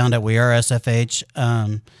found at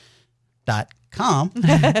wearesfh.com.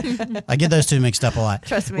 I get those two mixed up a lot.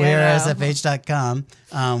 Trust me, wearesfh.com.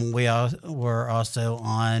 We're also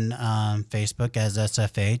on Facebook as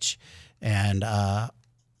SFH, and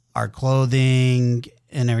our clothing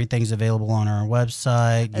and everything's available on our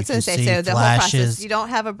website. I was going to say, so the whole process, you don't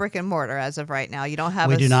have a brick and mortar as of right now. You don't have.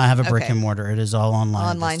 We do not have a brick and mortar. It is all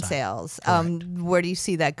online. Online sales. Where do you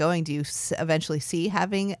see that going? Do you eventually see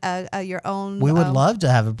having your own? We would love to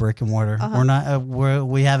have a brick and mortar. We're not.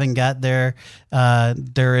 We haven't got there.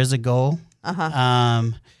 There is a goal.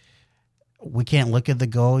 we can't look at the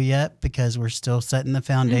goal yet because we're still setting the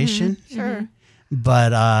foundation. Sure.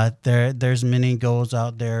 But there's many goals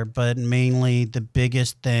out there, but mainly the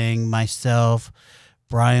biggest thing, myself,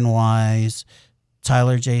 Brian Wise,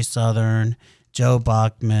 Tyler J. Southern, Joe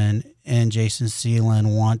Bachman, and Jason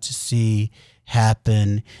Seelan want to see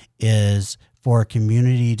happen is for a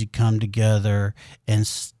community to come together and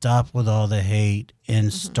stop with all the hate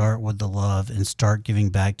and start with the love and start giving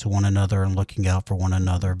back to one another and looking out for one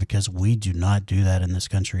another, because we do not do that in this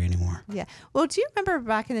country anymore. Yeah. Well, do you remember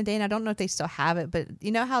back in the day, and I don't know if they still have it, but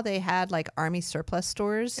you know how they had like Army surplus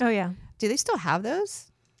stores? Oh, yeah. Do they still have those?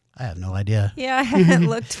 I have no idea. Yeah, I haven't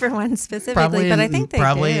looked for one specifically, but I think they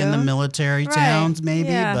probably do. in the military towns, maybe.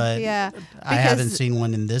 Yeah. But Yeah. I haven't seen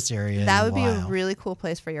one in this area. That in would a be a while. really cool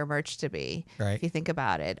place for your merch to be, Right. if you think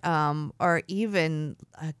about it. Or even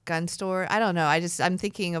a gun store. I don't know. I'm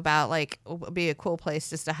thinking about like it would be a cool place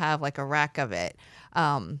just to have like a rack of it.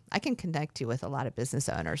 I can connect you with a lot of business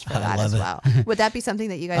owners for that as well. Would that be something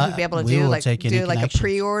that you guys would be able to we do? will Like take any do like a connections.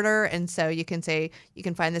 pre-order, and so you can say you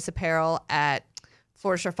can find this apparel at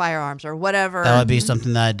Forrester Firearms or whatever. That would be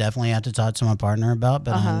something that I definitely have to talk to my partner about,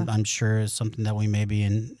 but I'm sure it's something that we may be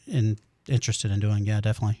interested in doing. Yeah,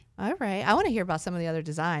 definitely. All right. I want to hear about some of the other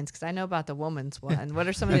designs because I know about the woman's one. What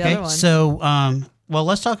are some of the other ones? So, well,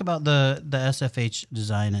 let's talk about the SFH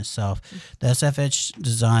design itself. The SFH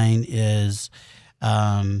design is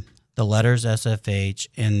the letters SFH,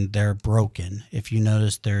 and they're broken. If you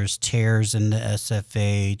notice, there's tears in the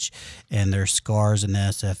SFH, and there's scars in the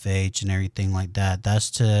SFH, and everything like that. That's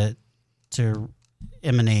to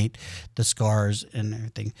emanate the scars and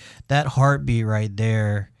everything. That heartbeat right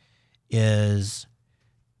there is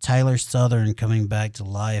Tyler Southern coming back to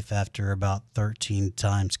life after about 13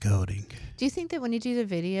 times coding. Do you think that when you do the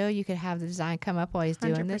video, you could have the design come up while he's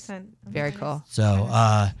doing this? 100%. Very cool. So,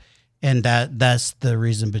 and that's the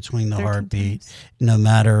reason between the 13 heartbeat. times. No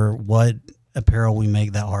matter what apparel we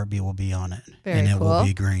make, that heartbeat will be on it, Very and it will cool.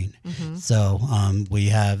 be green. So, we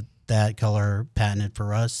have that color patented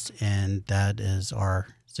for us, and that is our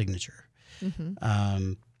signature.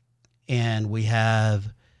 And we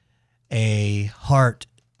have a heart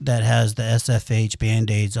that has the SFH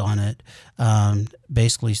Band-Aids on it,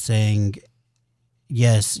 basically saying,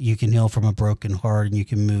 yes, you can heal from a broken heart, and you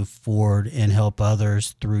can move forward and help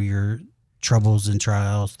others through your troubles and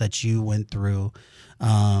trials that you went through,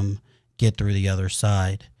 get through the other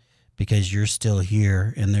side, because you're still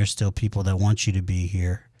here, and there's still people that want you to be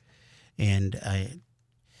here. And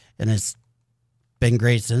it's been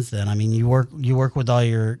great since then. I mean, you work with all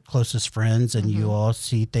your closest friends, and you all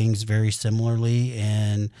see things very similarly,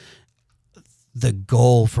 and the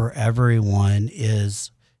goal for everyone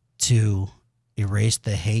is to erase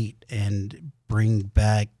the hate and bring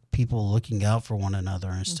back people looking out for one another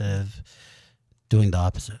instead of doing the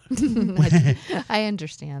opposite. I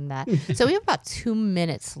understand that. So we have about 2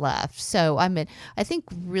 minutes left. So I think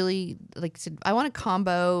really, like I said, I want to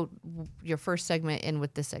combo your first segment in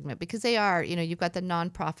with this segment because they are, you've got the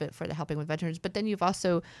nonprofit for the helping with veterans, but then you've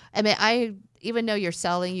also, even though you're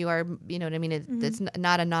selling, you are, you know what I mean? It's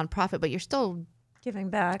not a nonprofit, but you're still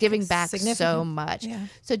giving back so much. Yeah.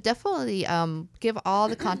 So definitely give all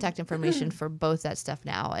the contact information for both that stuff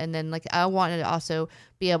now. And then I wanted to also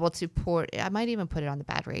be able to I might even put it on the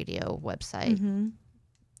BaaD Radio website.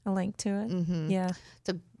 A link to it. Yeah.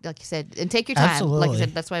 So like you said, and take your time. Absolutely. Like I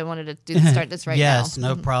said, that's why I wanted to start this right now. Yes,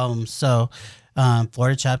 no problem. So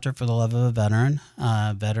Florida chapter for the love of a veteran,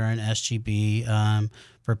 veteran SGB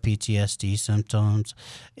for PTSD symptoms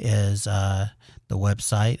is the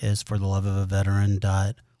website is for the love of a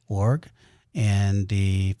veteran.org, and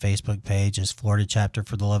the Facebook page is Florida chapter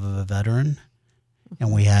for the love of a veteran.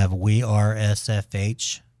 And we have We Are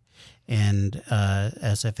SFH, and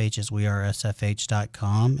SFH is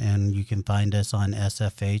wearesfh.com, and you can find us on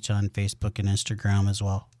SFH on Facebook and Instagram as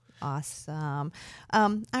well. Awesome.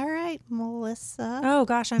 All right, Melissa. Oh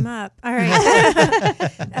gosh, I'm up. All right.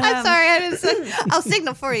 I'm sorry. I'll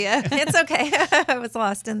signal for you. It's okay. I was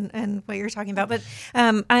lost in what you were talking about. But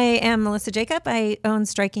I am Melissa Jacob. I own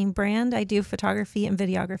Striking Brand. I do photography and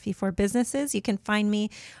videography for businesses. You can find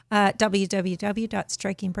me at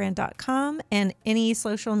www.strikingbrand.com, and any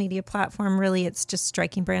social media platform. Really, it's just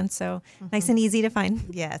Striking Brand. So nice and easy to find.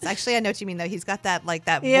 Yes. Actually, I know what you mean, though. He's got that voice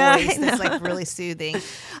that's really soothing.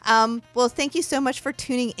 Well, thank you so much for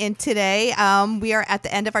tuning in today. We are at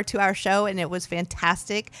the end of our 2-hour show, and it was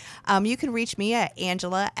fantastic. You can reach me at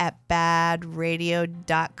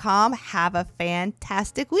angela@baadradio.com. Have a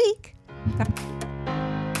fantastic week.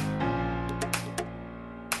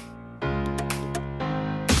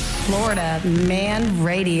 Florida Man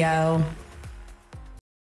Radio.